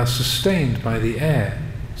 they are sustained by the air.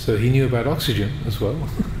 So he knew about oxygen as well.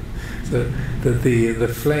 So that the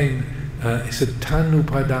flame, he said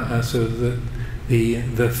tanupadana, so that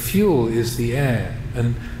the fuel is the air.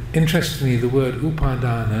 And interestingly, the word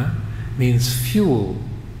upadana means fuel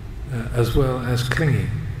as well as clinging.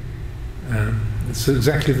 It's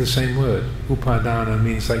exactly the same word. Upadana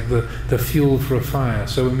means like the fuel for a fire.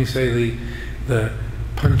 So when we say the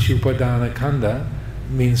panchupadana kanda,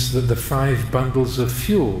 means that the 5 bundles of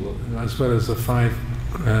fuel as well as the 5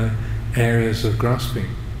 areas of grasping.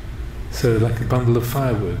 So like a bundle of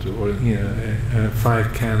firewood, or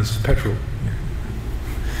 5 cans of petrol.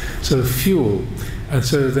 So fuel. And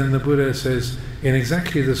so then the Buddha says, in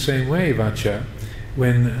exactly the same way, Vajra,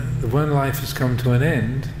 when one life has come to an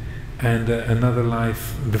end and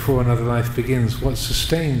before another life begins, what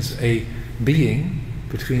sustains a being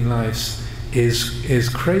between lives is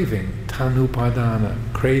craving, tanupadana.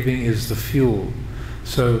 Craving is the fuel.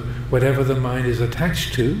 So whatever the mind is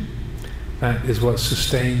attached to, that is what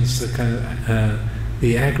sustains the kind of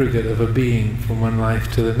the aggregate of a being from one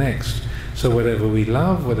life to the next. So whatever we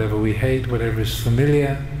love, whatever we hate, whatever is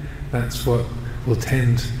familiar, that's what will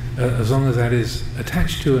tend, as long as that is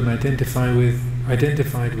attached to and identified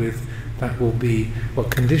with, that will be what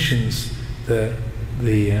conditions the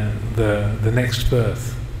next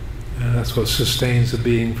birth. That's what sustains a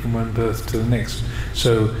being from one birth to the next.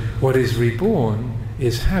 So what is reborn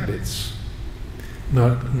is habits,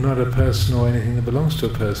 not a person or anything that belongs to a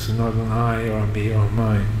person, not an I or a me or a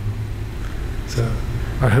mine. So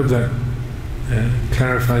I hope that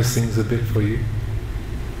clarifies things a bit for you.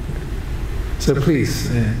 So please,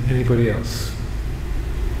 anybody else?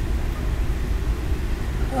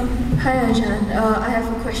 Hi Ajahn, I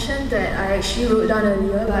have a question that I actually wrote down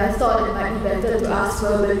earlier, but I thought it might be better to ask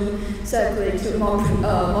verbally so I could include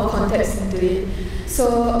more context into it.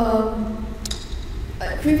 So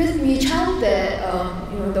previously we chant that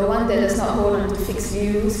the one that does not hold on to fixed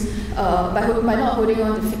views, by not holding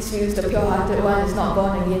on to fixed views, the pure-hearted one is not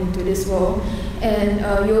born again into this world. And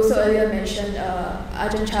you also earlier mentioned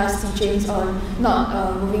Ajahn Chah's teachings on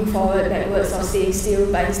not moving forward, backwards, or staying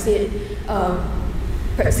still, but instead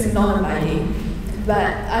practicing non-abiding. But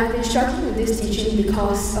I've been struggling with this teaching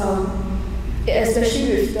because,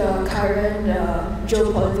 especially with the current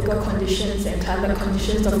geopolitical conditions and climate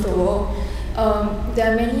conditions of the world,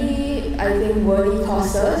 there are many, I think, worthy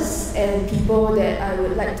causes and people that I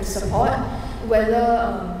would like to support,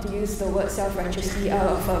 whether to use the word self-righteously out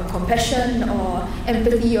of compassion or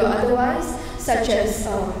empathy or otherwise, such as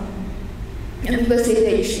people say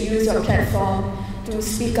that you should use your platform to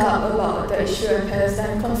speak up about the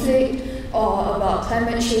Israel-Palestine conflict, or about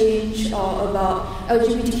climate change, or about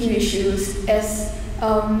LGBTQ issues, as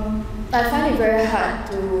I find it very hard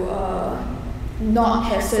to not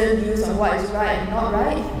have certain views on what is right and not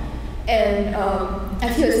right. And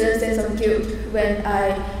I feel a certain sense of guilt when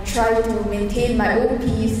I try to maintain my own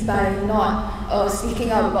peace by not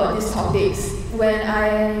speaking up about these topics. When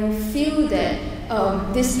I feel that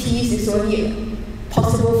this peace is only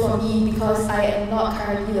possible for me because I am not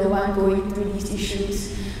currently the one going through these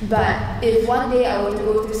issues. But if one day I were to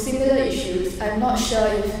go through similar issues, I'm not sure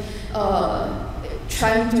if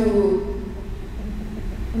trying to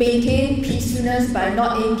maintain peacefulness by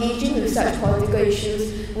not engaging with such political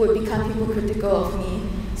issues would become hypocritical of me.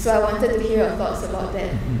 So I wanted to hear your thoughts about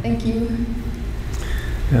that. Thank you.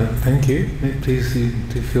 Thank you. Please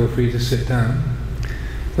do feel free to sit down.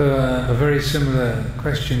 So a very similar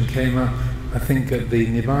question came up, I think, at the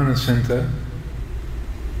Nibbana Center.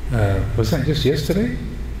 Was that just yesterday?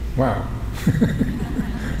 Wow.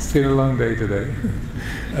 It's been a long day today.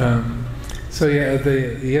 So yeah,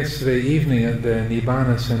 yesterday evening at the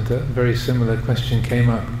Nibbana Center, a very similar question came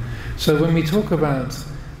up. So when we talk about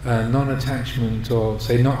non-attachment, or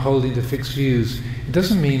say not holding to fixed views, it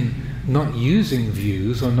doesn't mean not using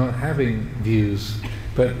views or not having views,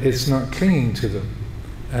 but it's not clinging to them,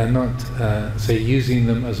 not say using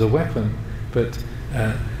them as a weapon, but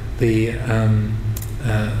the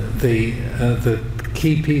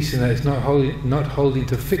key piece in that is not holding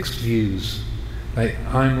to fixed views, like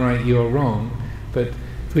I'm right, you're wrong, but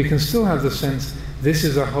we can still have the sense this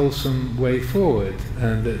is a wholesome way forward,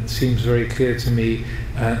 and it seems very clear to me,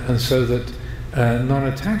 and so that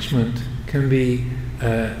non-attachment can be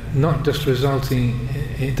not just resulting,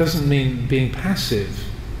 it doesn't mean being passive,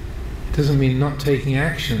 it doesn't mean not taking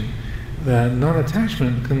action.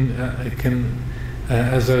 Non-attachment can,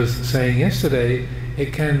 as I was saying yesterday,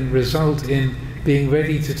 it can result in being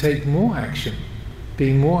ready to take more action,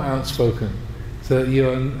 being more outspoken, so that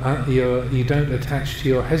you don't attach to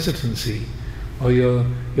your hesitancy or your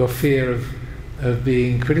fear of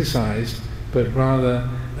being criticized, but rather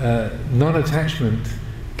non-attachment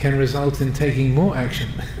can result in taking more action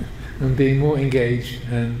and being more engaged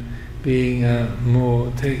and being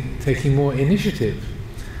taking more initiative.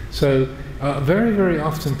 So very, very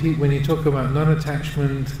often when you talk about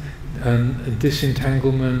non-attachment and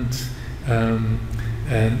disentanglement,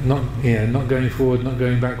 and not going forward, not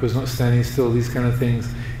going backwards, not standing still, these kind of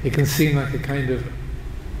things, it can seem like a kind of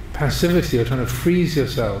passivity, or trying to freeze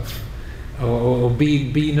yourself, or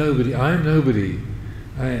be nobody. I'm nobody.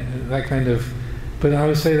 That kind of. But I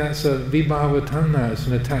would say that's a vibhava tanha. It's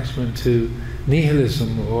an attachment to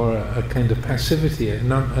nihilism, or a kind of passivity, a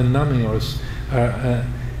numbing, or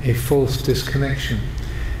a false disconnection.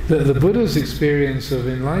 The Buddha's experience of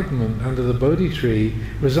enlightenment under the Bodhi tree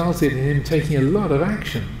resulted in him taking a lot of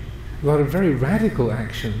action, a lot of very radical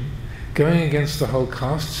action, going against the whole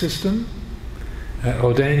caste system,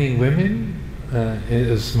 ordaining women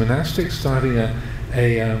as monastics, starting a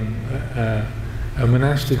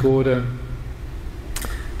monastic order,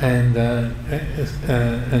 and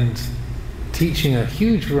teaching a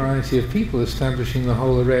huge variety of people, establishing the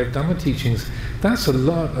whole array of Dhamma teachings. That's a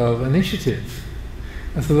lot of initiative.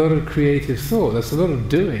 That's a lot of creative thought. That's a lot of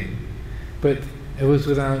doing, but it was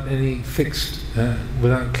without any fixed,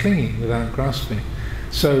 without clinging, without grasping.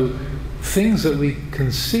 So things that we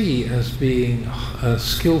can see as being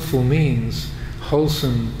skillful means,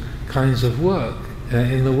 wholesome kinds of work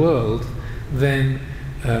in the world, then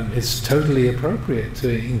it's totally appropriate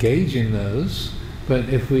to engage in those. But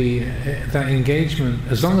if that engagement,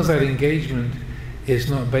 as long as that engagement is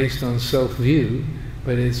not based on self-view,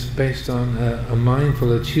 but it's based on a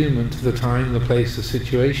mindful attunement to the time, the place, the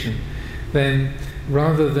situation, then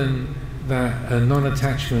rather than that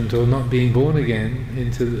non-attachment or not being born again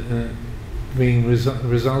into being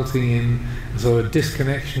resulting in sort of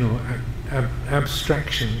disconnection or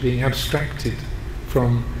abstraction, being abstracted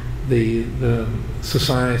from the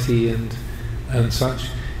society and such,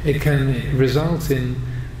 it can result in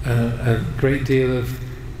a great deal of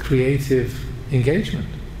creative engagement.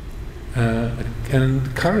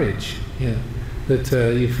 And courage, that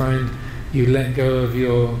you find you let go of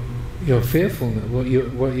your fearfulness.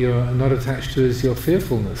 What you're not attached to is your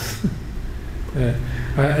fearfulness.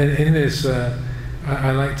 And in this,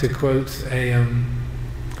 I like to quote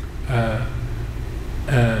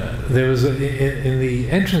there was in the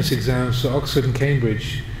entrance exams for Oxford and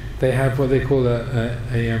Cambridge, they have what they call a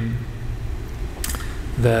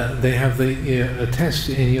test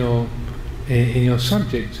in your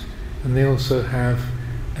subject. And they also have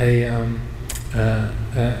a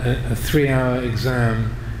 3-hour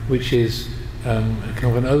exam, which is kind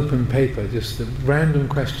of an open paper, just random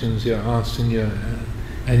questions you're asked, and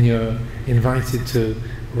you're invited to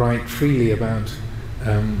write freely about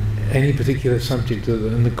any particular subject.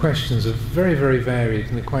 And the questions are very, very varied,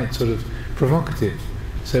 and they're quite sort of provocative.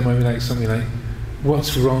 So it might be like something like,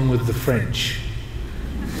 "What's wrong with the French?"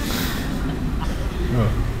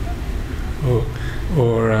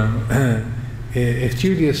 Or if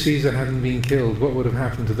Julius Caesar hadn't been killed, what would have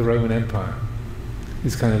happened to the Roman Empire?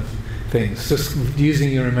 These kind of things, just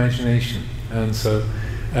using your imagination. And so,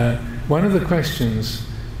 one of the questions,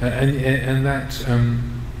 and that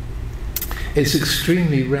it's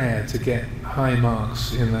extremely rare to get high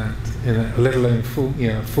marks in that, let alone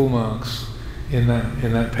full marks in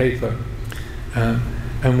that paper.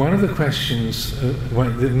 And one of the questions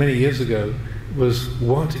many years ago was,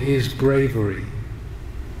 what is bravery?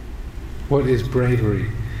 What is bravery?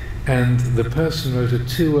 And the person wrote a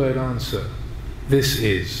 2-word answer: "This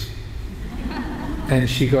is." And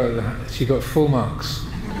she got full marks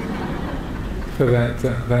for that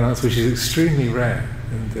answer, which is extremely rare.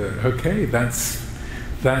 And okay, that's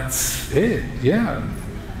it. Yeah,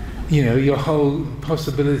 your whole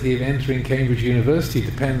possibility of entering Cambridge University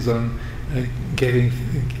depends on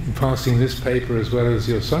passing this paper as well as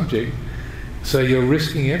your subject. So you're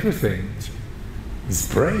risking everything. It's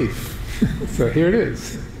brave. So here it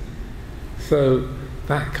is. So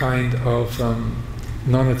that kind of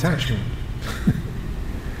non-attachment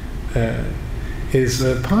is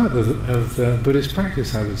a part of the Buddhist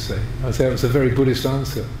practice, I would say. I would say it was a very Buddhist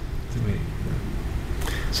answer to me.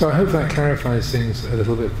 So I hope that clarifies things a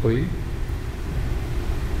little bit for you.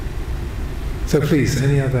 So please,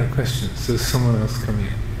 any other questions? There's someone else coming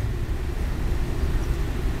in.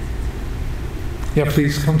 Yeah,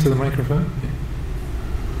 please come to the microphone.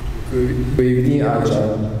 Good evening,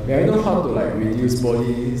 Ajahn. May I know how to reduce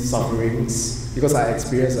body sufferings? Because I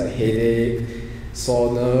experience headache,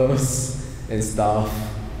 soreness, and stuff.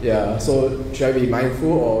 Yeah. So should I be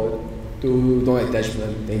mindful or do no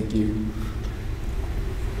attachment? Thank you.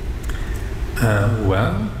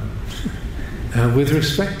 With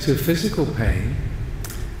respect to physical pain,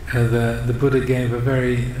 the Buddha gave a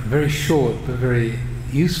very short but very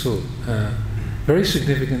useful, very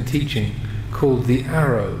significant teaching called the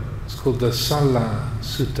arrow. It's called the Salla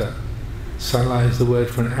Sutta. Salla is the word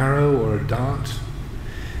for an arrow or a dart.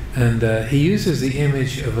 And he uses the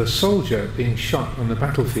image of a soldier being shot on the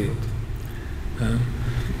battlefield.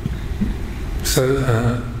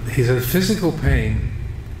 He says physical pain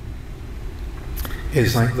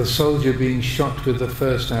is like the soldier being shot with the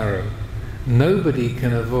first arrow. Nobody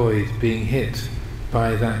can avoid being hit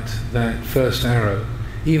by that first arrow.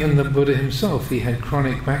 Even the Buddha himself, he had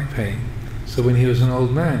chronic back pain. So when he was an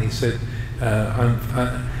old man, he said,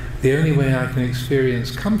 the only way I can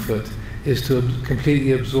experience comfort is to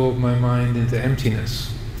completely absorb my mind into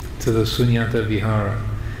emptiness, to the sunyata vihara.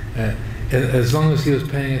 As long as he was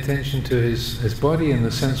paying attention to his body and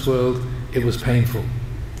the sense world, it was painful.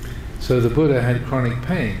 So the Buddha had chronic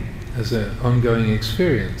pain as an ongoing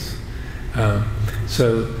experience.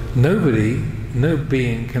 So no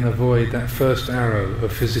being can avoid that first arrow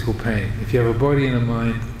of physical pain. If you have a body and a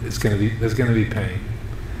mind, there's going to be pain.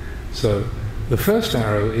 So the first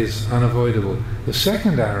arrow is unavoidable. The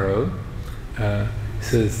second arrow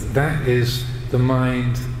says that is the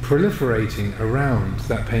mind proliferating around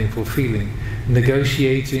that painful feeling,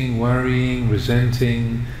 negotiating, worrying,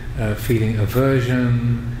 resenting, feeling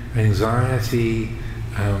aversion, anxiety,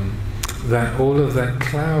 that all of that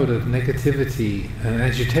cloud of negativity and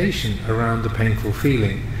agitation around the painful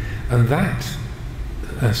feeling. And that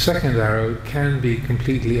second arrow can be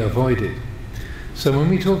completely avoided. So when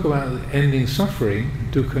we talk about ending suffering,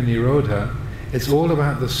 dukkha nirodha, it's all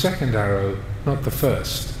about the second arrow, not the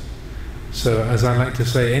first. So as I like to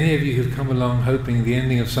say, any of you who've come along hoping the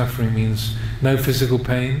ending of suffering means no physical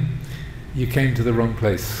pain, you came to the wrong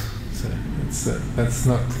place. So that's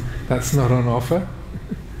not on offer.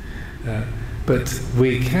 But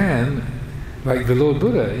we can, like the Lord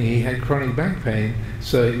Buddha, he had chronic back pain,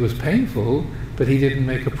 so it was painful, but he didn't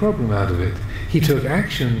make a problem out of it. He took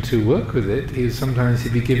action to work with it. Sometimes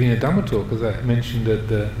he'd be giving a Dhamma talk, as I mentioned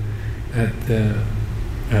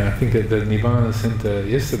I think at the Nibbana Center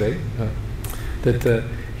yesterday, that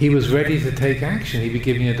he was ready to take action. He'd be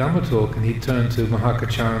giving a Dhamma talk, and he'd turn to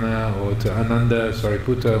Mahakachana or to Ananda,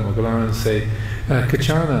 Sariputta, Moggallana, and say,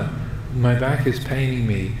 Kachana, my back is paining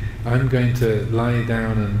me. I'm going to lie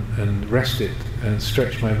down and rest it and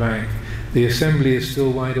stretch my back. The assembly is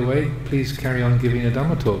still wide awake. Please carry on giving a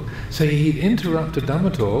Dhamma talk. So he'd interrupt a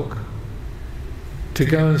Dhamma talk to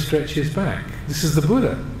go and stretch his back. This is the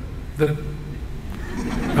Buddha.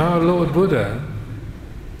 Our Lord Buddha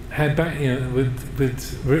had back,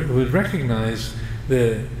 would recognize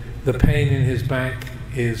the pain in his back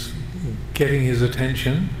is getting his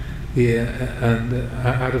attention, and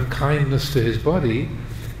out of kindness to his body,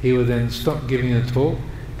 he would then stop giving a talk,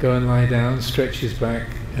 go and lie down, stretch his back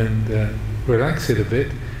and relax it a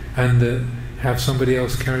bit, and have somebody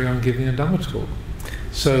else carry on giving a Dhamma talk.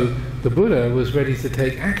 So the Buddha was ready to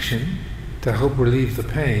take action to help relieve the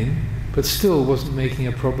pain, but still wasn't making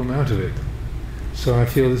a problem out of it. So I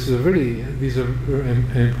feel these are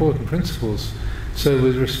important principles. So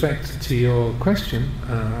with respect to your question,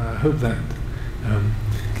 I hope that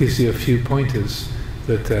gives you a few pointers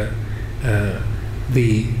that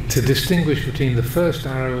to distinguish between the first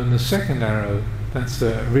arrow and the second arrow, that's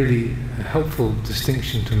a really helpful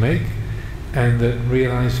distinction to make, and that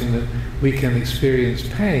realizing that we can experience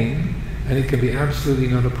pain and it can be absolutely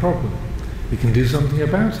not a problem. We can do something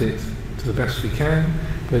about it to the best we can,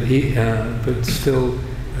 but still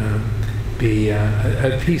be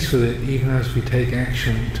at peace with it, even as we take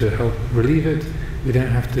action to help relieve it. We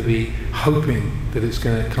don't have to be hoping that it's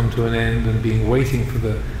going to come to an end and waiting for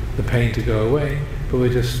the pain to go away, but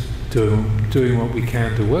we're just doing what we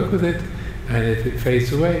can to work with it, and if it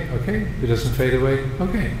fades away, okay. If it doesn't fade away,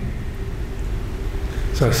 okay.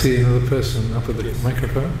 So I see another person up at the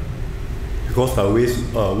microphone. Because I always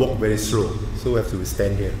walk very slow, so I have to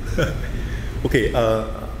stand here. Okay,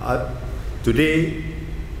 today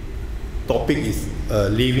topic is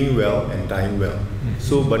living well and dying well. Mm-hmm.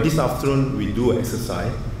 So, but this afternoon we do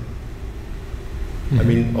exercise. Mm-hmm. I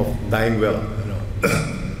mean, of dying well, you know.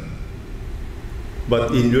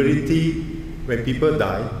 But in reality, when people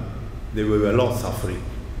die, there will be a lot of suffering.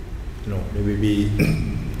 You know, there will be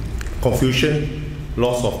confusion,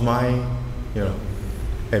 loss of mind, you know,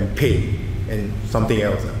 and pain, and something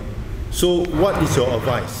else. So, what is your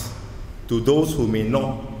advice to those who may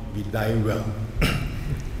not be dying well?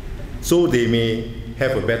 So they may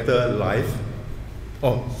have a better life.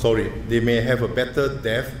 Oh, sorry, they may have a better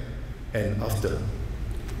death and after.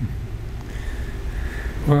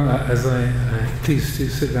 Well, please do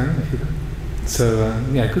sit down if you like. So,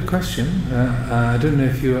 yeah, good question. I don't know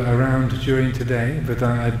if you were around during today, but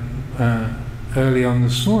early on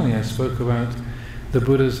this morning I spoke about the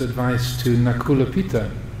Buddha's advice to Nakulapita.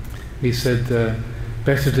 He said,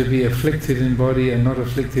 better to be afflicted in body and not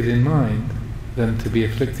afflicted in mind than to be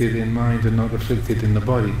afflicted in mind and not afflicted in the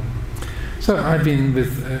body. So I've been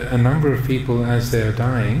with a number of people as they're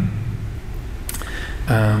dying,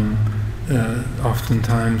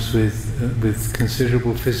 oftentimes with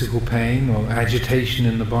considerable physical pain or agitation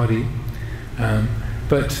in the body.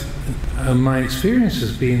 But my experience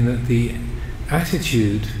has been that the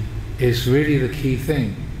attitude is really the key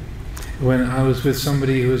thing. When I was with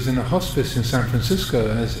somebody who was in a hospice in San Francisco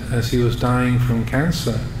as he was dying from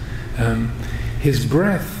cancer, his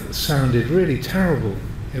breath sounded really terrible.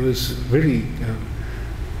 It was really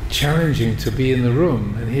challenging to be in the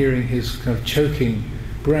room and hearing his kind of choking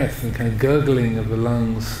breath and kind of gurgling of the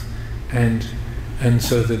lungs, and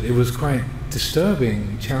so that it was quite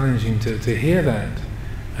disturbing, challenging to hear that.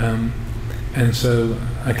 And so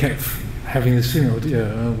I kept having this feeling, oh dear,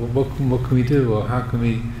 what can we do, or how can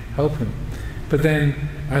we help him? But then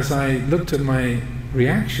as I looked at my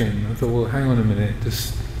reaction, I thought, well, hang on a minute,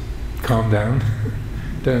 just calm down.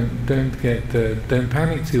 don't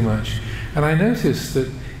panic too much. And I noticed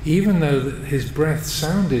that even though his breath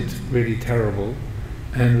sounded really terrible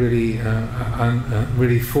and really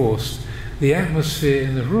really forced, the atmosphere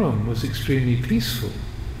in the room was extremely peaceful,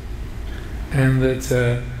 and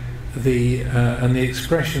that the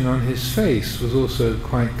expression on his face was also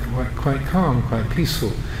quite calm, quite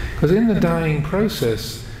peaceful. Because in the dying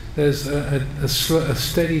process, there's a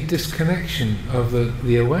steady disconnection of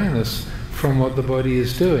the awareness from what the body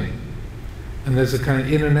is doing, and there's a kind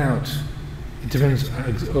of in and out. It depends,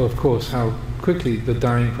 of course, how quickly the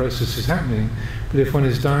dying process is happening. But if one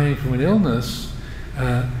is dying from an illness,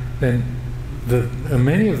 then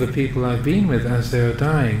many of the people I've been with as they are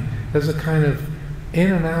dying, there's a kind of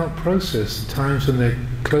in and out process. Times when they're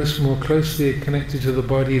more closely connected to the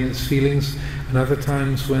body and its feelings, and other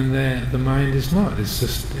times when the mind is not. It's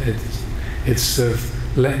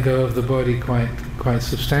let go of the body quite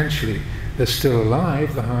substantially. They're still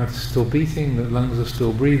alive, the heart is still beating, the lungs are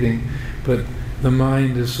still breathing, but the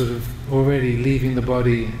mind is sort of already leaving the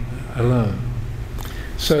body alone.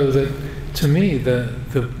 So that, to me, the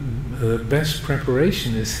best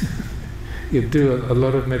preparation is you do a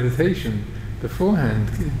lot of meditation beforehand,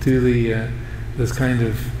 do this kind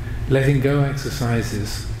of letting go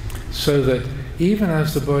exercises, so that even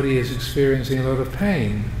as the body is experiencing a lot of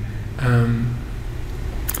pain, and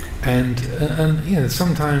you know,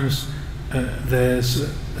 sometimes there's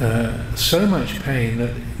so much pain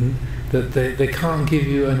that they can't give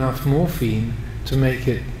you enough morphine to make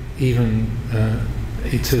it even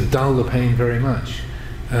to dull the pain very much.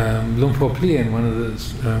 Luang Por Plien, one of the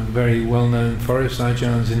very well-known forest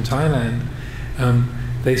ajahns in Thailand,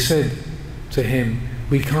 they said to him,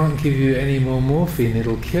 "We can't give you any more morphine,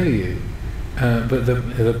 it'll kill you." But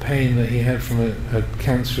the pain that he had from a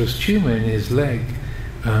cancerous tumor in his leg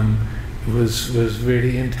was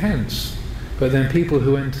really intense. But then people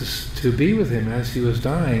who went to be with him as he was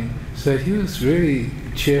dying said he was really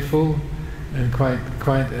cheerful and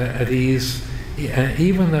quite at ease,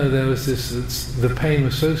 even though there was the pain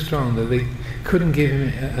was so strong that they couldn't give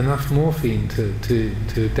him enough morphine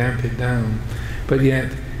to damp it down. But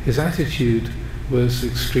yet his attitude was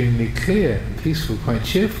extremely clear and peaceful, quite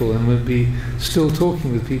cheerful, and would be still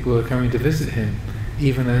talking with people who are coming to visit him,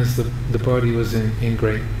 even as the body was in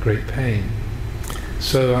great pain.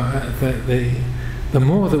 So the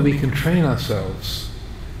more that we can train ourselves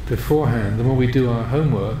beforehand, the more we do our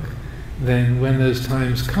homework, then when those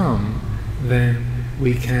times come, then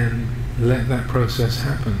we can let that process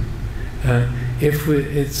happen. If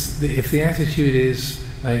the attitude is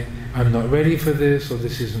like, I'm not ready for this, or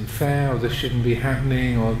this isn't fair, or this shouldn't be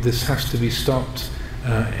happening, or this has to be stopped,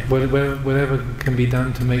 whatever can be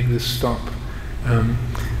done to make this stop,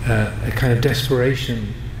 a kind of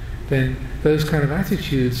desperation, then those kind of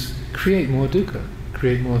attitudes create more dukkha,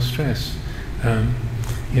 create more stress.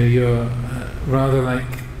 You're rather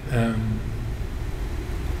like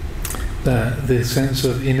the sense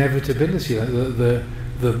of inevitability, like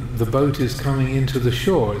the boat is coming into the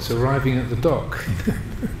shore, it's arriving at the dock.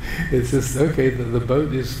 It's just, okay, the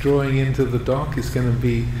boat is drawing into the dock, it's going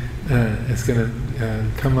to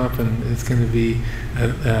come up, and it's going to be,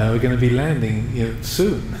 we're going to be landing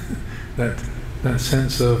soon. That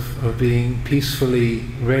sense of being peacefully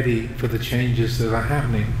ready for the changes that are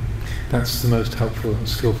happening, that's the most helpful and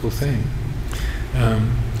skillful thing.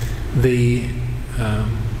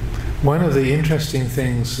 One of the interesting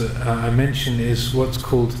things that I mentioned is what's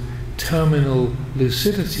called terminal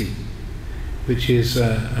lucidity, which is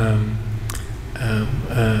an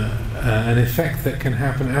effect that can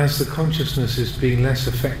happen as the consciousness is being less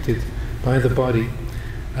affected by the body.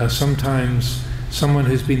 Sometimes someone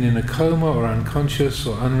who's been in a coma or unconscious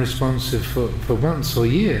or unresponsive for months or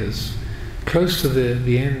years, close to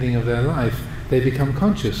the ending of their life, they become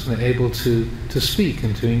conscious and they're able to speak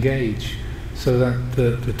and to engage. So that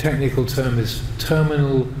the technical term is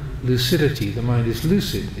terminal lucidity. The mind is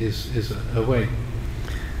lucid, is awake.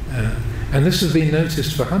 And this has been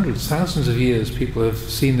noticed for hundreds, thousands of years. People have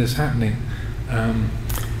seen this happening.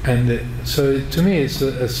 So to me it's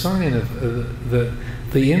a sign of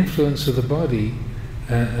the influence of the body,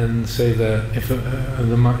 and say if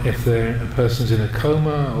a person's in a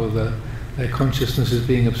coma, or their consciousness is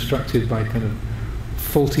being obstructed by kind of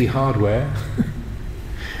faulty hardware,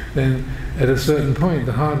 then at a certain point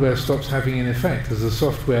the hardware stops having an effect as the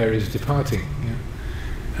software is departing.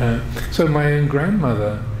 So my own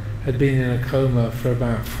grandmother had been in a coma for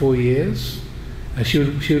about 4 years, and she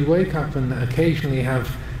would wake up and occasionally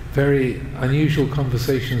have very unusual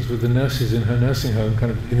conversations with the nurses in her nursing home,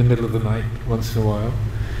 kind of in the middle of the night once in a while.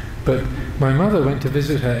 But my mother went to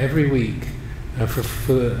visit her every week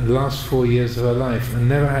for the last 4 years of her life, and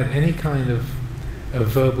never had any kind of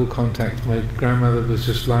verbal contact. My grandmother was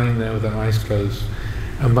just lying there with her eyes closed,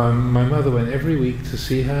 and my mother went every week to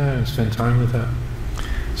see her and spend time with her.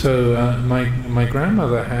 So my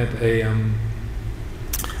grandmother had a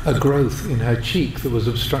growth in her cheek that was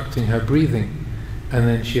obstructing her breathing, and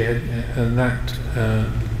then she had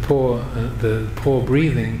the poor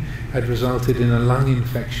breathing had resulted in a lung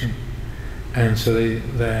infection. And so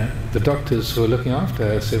the doctors who were looking after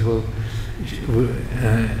her said, well,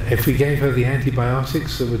 if we gave her the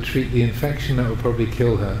antibiotics that would treat the infection, that would probably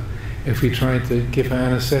kill her. If we tried to give her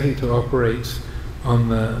anesthetic to operate on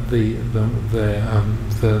the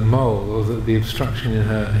mole, or the obstruction in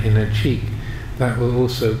her cheek, that will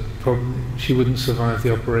also probably, she wouldn't survive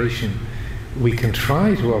the operation. We can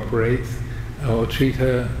try to operate or treat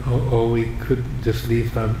her, or we could just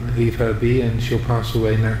leave her be, and she'll pass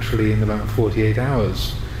away naturally in about 48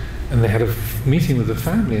 hours. And they had a meeting with the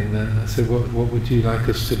family, and I said, what would you like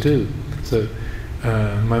us to do? So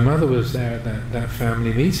my mother was there at that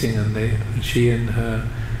family meeting, and she and her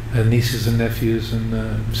nieces and nephews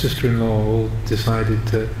and sister-in-law all decided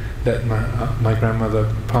to let my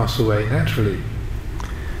grandmother pass away naturally.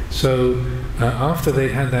 So after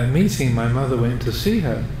they'd had that meeting, my mother went to see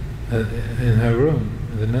her in her room,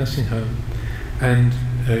 in the nursing home, and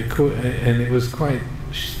it was quite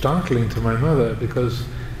startling to my mother, because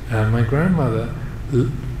my grandmother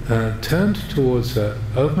turned towards her,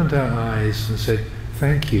 opened her eyes and said,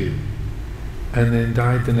 "Thank you," and then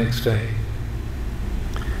died the next day.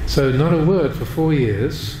 So not a word for 4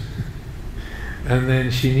 years, And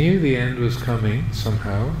then she knew the end was coming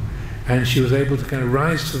somehow, and she was able to kind of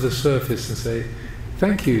rise to the surface and say,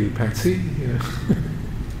 "Thank you, Patsy.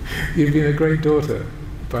 You've been a great daughter.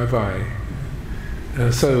 Bye-bye."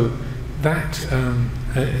 So that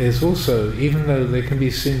is also, even though there can be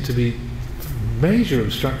seen to be major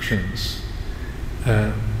obstructions,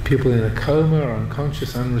 people in a coma or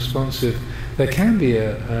unconscious, unresponsive, there can be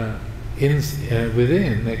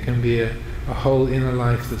within there can be a whole inner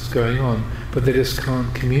life that's going on, but they just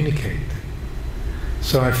can't communicate.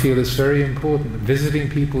 So I feel it's very important visiting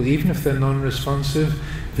people, even if they're non-responsive,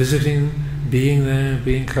 visiting, being there,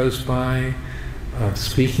 being close by,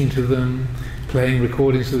 speaking to them, playing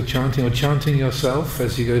recordings of the chanting, or chanting yourself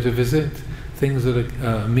as you go to visit, things that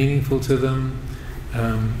are meaningful to them.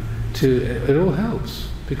 It all helps,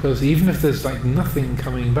 because even if there's like nothing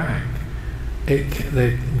coming back,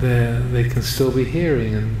 they can still be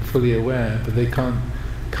hearing and fully aware, but they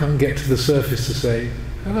can't get to the surface to say,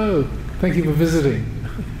 "Hello, thank you for visiting.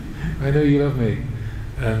 I know you love me,"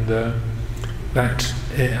 and that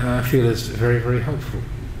I feel is very, very helpful.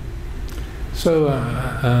 So,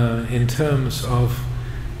 in terms of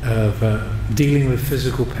dealing with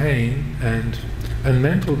physical pain and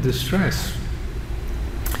mental distress,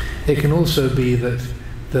 it can also be that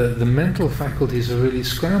the mental faculties are really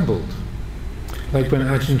scrambled. Like when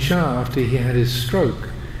Ajahn Chah, after he had his stroke,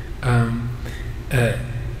 at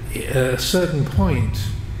a certain point,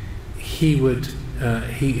 he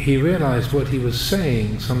realized what he was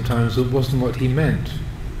saying sometimes it wasn't what he meant,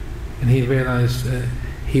 and he realized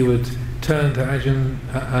he would turn to Ajahn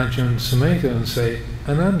Sumedho and say,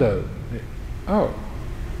 "Anando." Oh.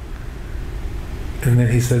 And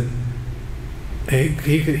then he said,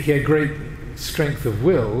 he had great strength of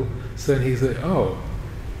will, so then he said, "Oh,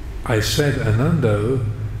 I said Anando,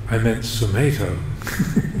 I meant Sumedho."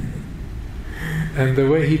 And the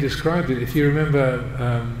way he described it, if you remember,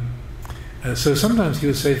 so sometimes he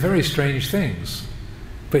would say very strange things,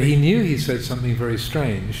 but he knew he said something very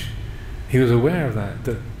strange. He was aware of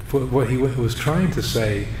that what he was trying to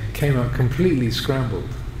say came out completely scrambled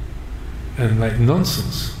and like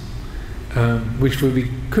nonsense, which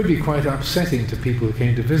could be quite upsetting to people who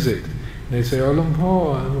came to visit. They'd say, "Oh, Luang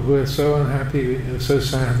Por, we're so unhappy, we're so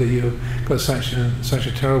sad that you've got such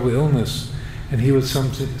a terrible illness." And he would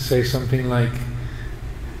say something like,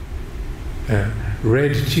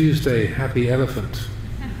 "Red Tuesday, happy elephant."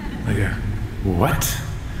 I go, "What?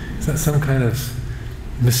 Is that some kind of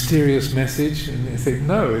mysterious message?" And they say,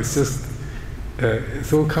 "No, it's just,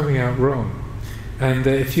 it's all coming out wrong." And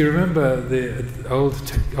if you remember the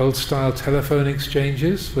old style telephone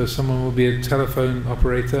exchanges, where someone will be a telephone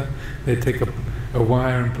operator, they'd take a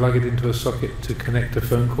wire and plug it into a socket to connect a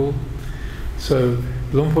phone call. So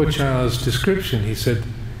Luang Por Chah's description, he said,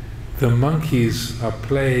 the monkeys are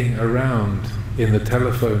playing around in the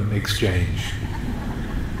telephone exchange.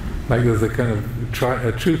 Like there's a kind of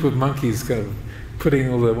a troop of monkeys kind of putting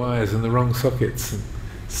all the wires in the wrong sockets and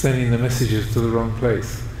sending the messages to the wrong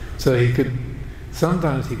place. So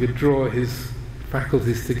sometimes he could draw his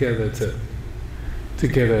faculties together to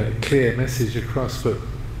get a clear message across, but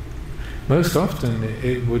most often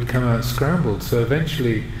it would come out scrambled. So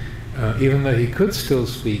eventually, even though he could still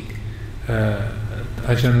speak,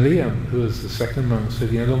 Ajahn Liam, who was the second monk,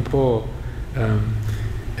 said, "Luang Por,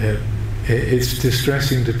 it's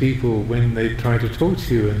distressing to people when they try to talk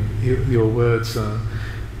to you and your words are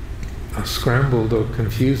scrambled or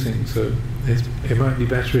confusing, so it might be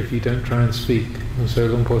better if you don't try and speak." And so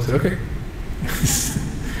Luang Por said, "Okay."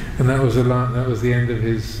 And that was the end of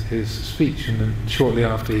his speech, and then shortly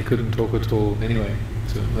after he couldn't talk at all anyway,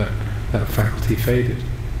 so that faculty faded.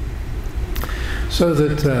 So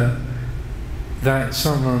that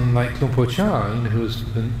someone like Luang Por Chah, who was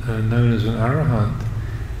known as an arahant,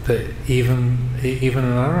 that even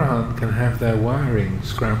an arahant can have their wiring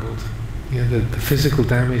scrambled. The physical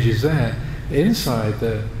damage is there. Inside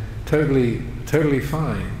they're totally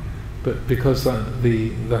fine, but because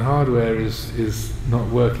the hardware is not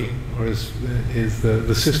working, or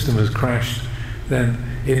the system has crashed, then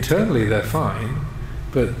internally they're fine,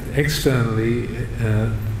 but externally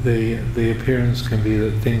the appearance can be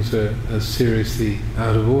that things are seriously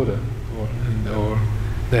out of order, or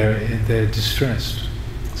they're distressed.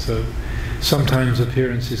 So sometimes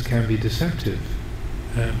appearances can be deceptive,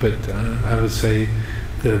 but I would say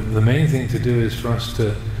the main thing to do is for us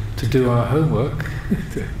to do our homework,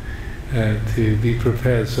 to be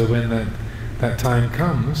prepared. So when that time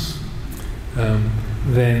comes,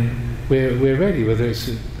 then we're ready. Whether it's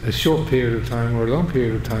a short period of time or a long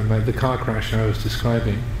period of time, like the car crash I was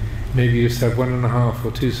describing. Maybe you just have 1.5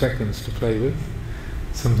 or 2 seconds to play with.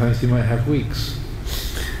 Sometimes you might have weeks.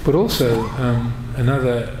 But also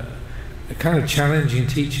another kind of challenging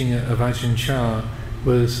teaching of Ajahn Chah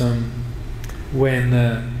was when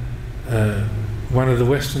one of the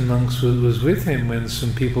Western monks was with him when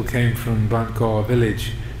some people came from Bhatgaur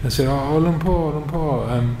village and said, "Oh, Lumpur,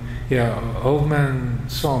 old man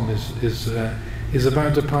Som is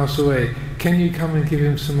about to pass away. Can you come and give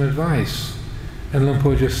him some advice?" And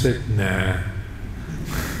Lumpur just said, "Nah,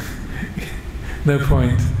 no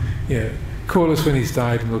point. Yeah, call us when he's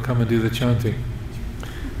died and we'll come and do the chanting."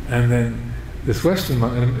 And then this Western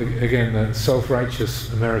monk, again, a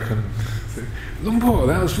self-righteous American, said, "Lumpur,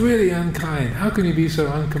 that was really unkind. How can you be so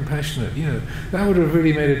uncompassionate? You know, that would have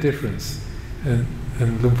really made a difference." And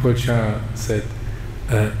Lumpur Cha said,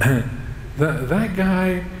 that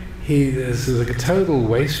guy, this is like a total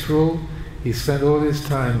wastrel. He spent all his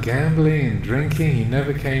time gambling and drinking. He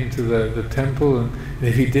never came to the temple, and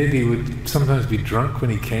if he did, he would sometimes be drunk when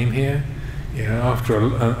he came here. You know, after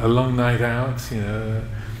a long night out, you know,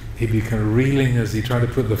 he'd be kind of reeling as he tried to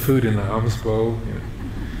put the food in the alms bowl. You know.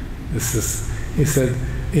 He said,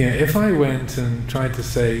 you know, if I went and tried to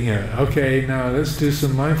say, you know, okay, now let's do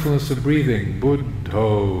some mindfulness of breathing,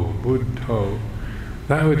 Buddho, Buddho,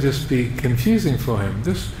 that would just be confusing for him.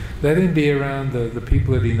 Just let him be around the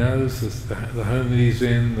people that he knows, the home that he's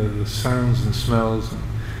in, the sounds and smells and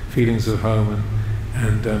feelings of home,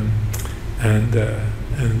 and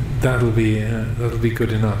that'll be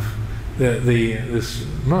good enough. This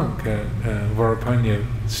monk, Vajrapanya,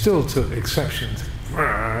 still took exception.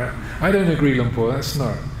 I don't agree, Lumpur. That's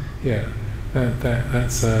not. Yeah,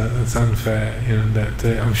 that's unfair. You know, that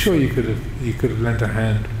I'm sure you could have lent a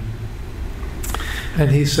hand.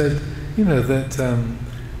 And he said, you know, that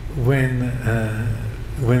when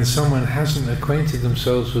someone hasn't acquainted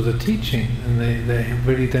themselves with a teaching and they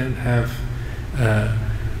really don't have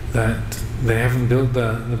that, they haven't built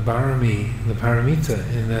the paramita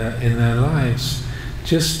in their lives,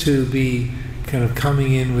 just to be kind of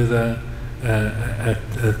coming in with a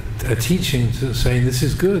teaching to saying this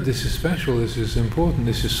is good, this is special, this is important,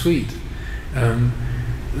 this is sweet.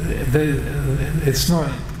 It's not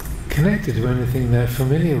connected to anything they're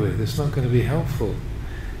familiar with. It's not going to be helpful,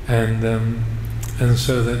 and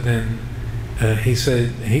so that then he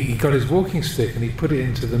said he got his walking stick and he put it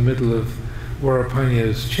into the middle of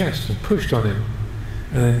Vajrapanya's chest and pushed on him,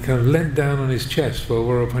 and then kind of leant down on his chest while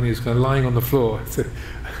Vajrapanya was kind of lying on the floor. I said,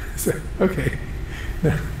 okay.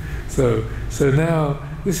 So now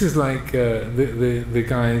this is like the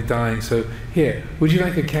guy dying. So here, would you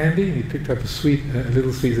like a candy? And he picked up a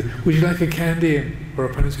little sweet. Would you like a candy? And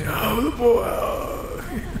Vajrapanya said, "Oh, the boy,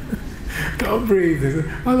 can't breathe." He said,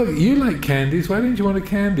 "Oh, look, you like candies. Why don't you want a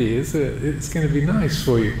candy? It's going to be nice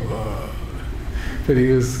for you." Oh. But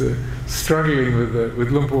he was struggling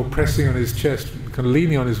with Lumpur pressing on his chest, kind of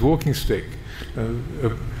leaning on his walking stick, and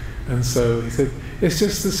so he said, "It's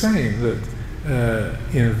just the same that."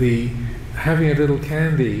 You know, having a little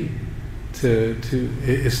candy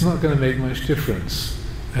it's not going to make much difference,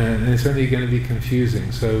 and it's only going to be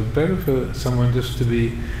confusing. So better for someone just to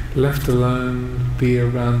be left alone, be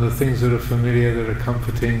around the things that are familiar, that are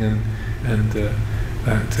comforting, and that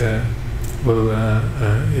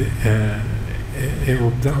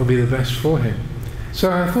will be the best for him.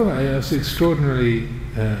 So I thought it was extraordinarily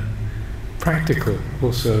practical.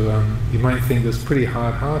 Also, you might think that's pretty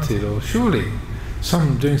hard-hearted, or surely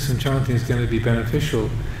doing some chanting is going to be beneficial.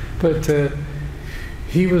 But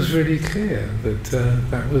he was really clear that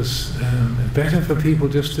that was better for people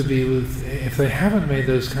just to be with, if they haven't made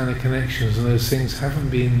those kind of connections and those things haven't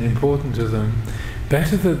been important to them,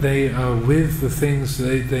 better that they are with the things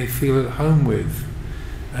they feel at home with,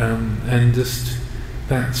 and just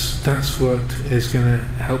that's what is going to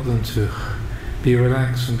help them to be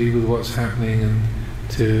relaxed and be with what's happening, and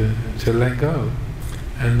to let go,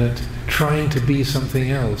 and that trying to be something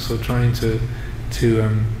else or trying to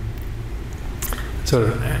sort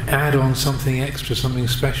of add on something extra, something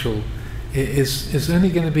special, is only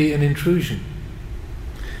going to be an intrusion.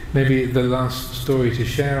 Maybe the last story to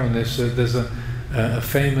share on this, there's a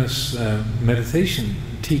famous meditation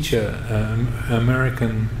teacher,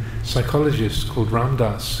 American psychologist called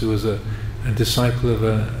Ramdas, who was a disciple of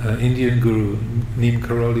an Indian guru, Neem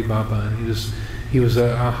Karoli Baba, and he was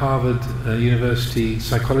a Harvard University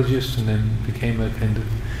psychologist, and then became a kind of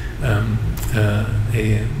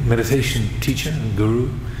a meditation teacher and guru.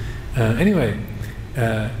 Anyway,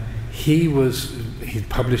 he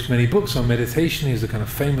published many books on meditation. He was a kind of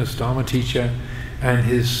famous Dharma teacher, and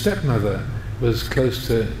his stepmother was close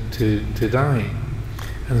to dying.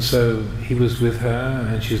 And so he was with her,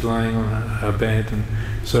 and she's lying on her bed, and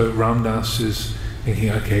so Ramdas is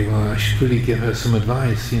thinking, okay, well, I should really give her some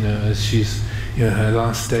advice, as she's her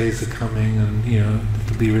last days are coming, and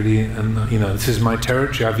it'll be really, and this is my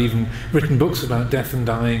territory. I've even written books about death and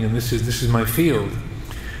dying, and this is my field.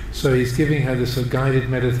 So he's giving her this sort of guided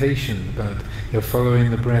meditation about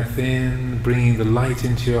following the breath in, bringing the light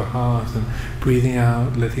into your heart, and breathing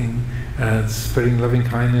out, letting spreading loving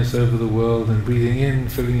kindness over the world, and breathing in,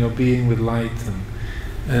 filling your being with light,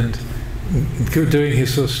 and doing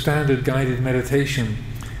his sort of standard guided meditation.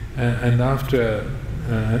 And after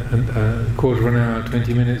a quarter of an hour,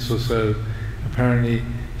 20 minutes or so, apparently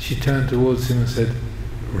she turned towards him and said,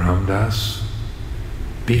 "Ramdas,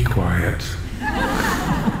 be quiet."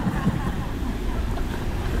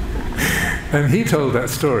 And he told that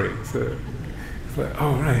story. So it's like,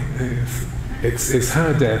 oh right, it's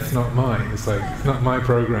her death, not mine. It's like, it's not my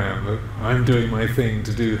program. I'm doing my thing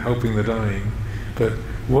to do helping the dying. But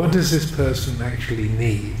what does this person actually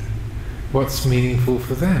need? What's meaningful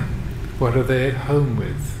for them? What are they at home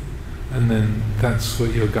with? And then that's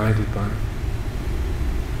what you're guided by.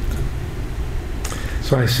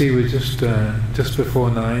 So I see we're just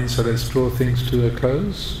before 9, so let's draw things to a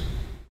close.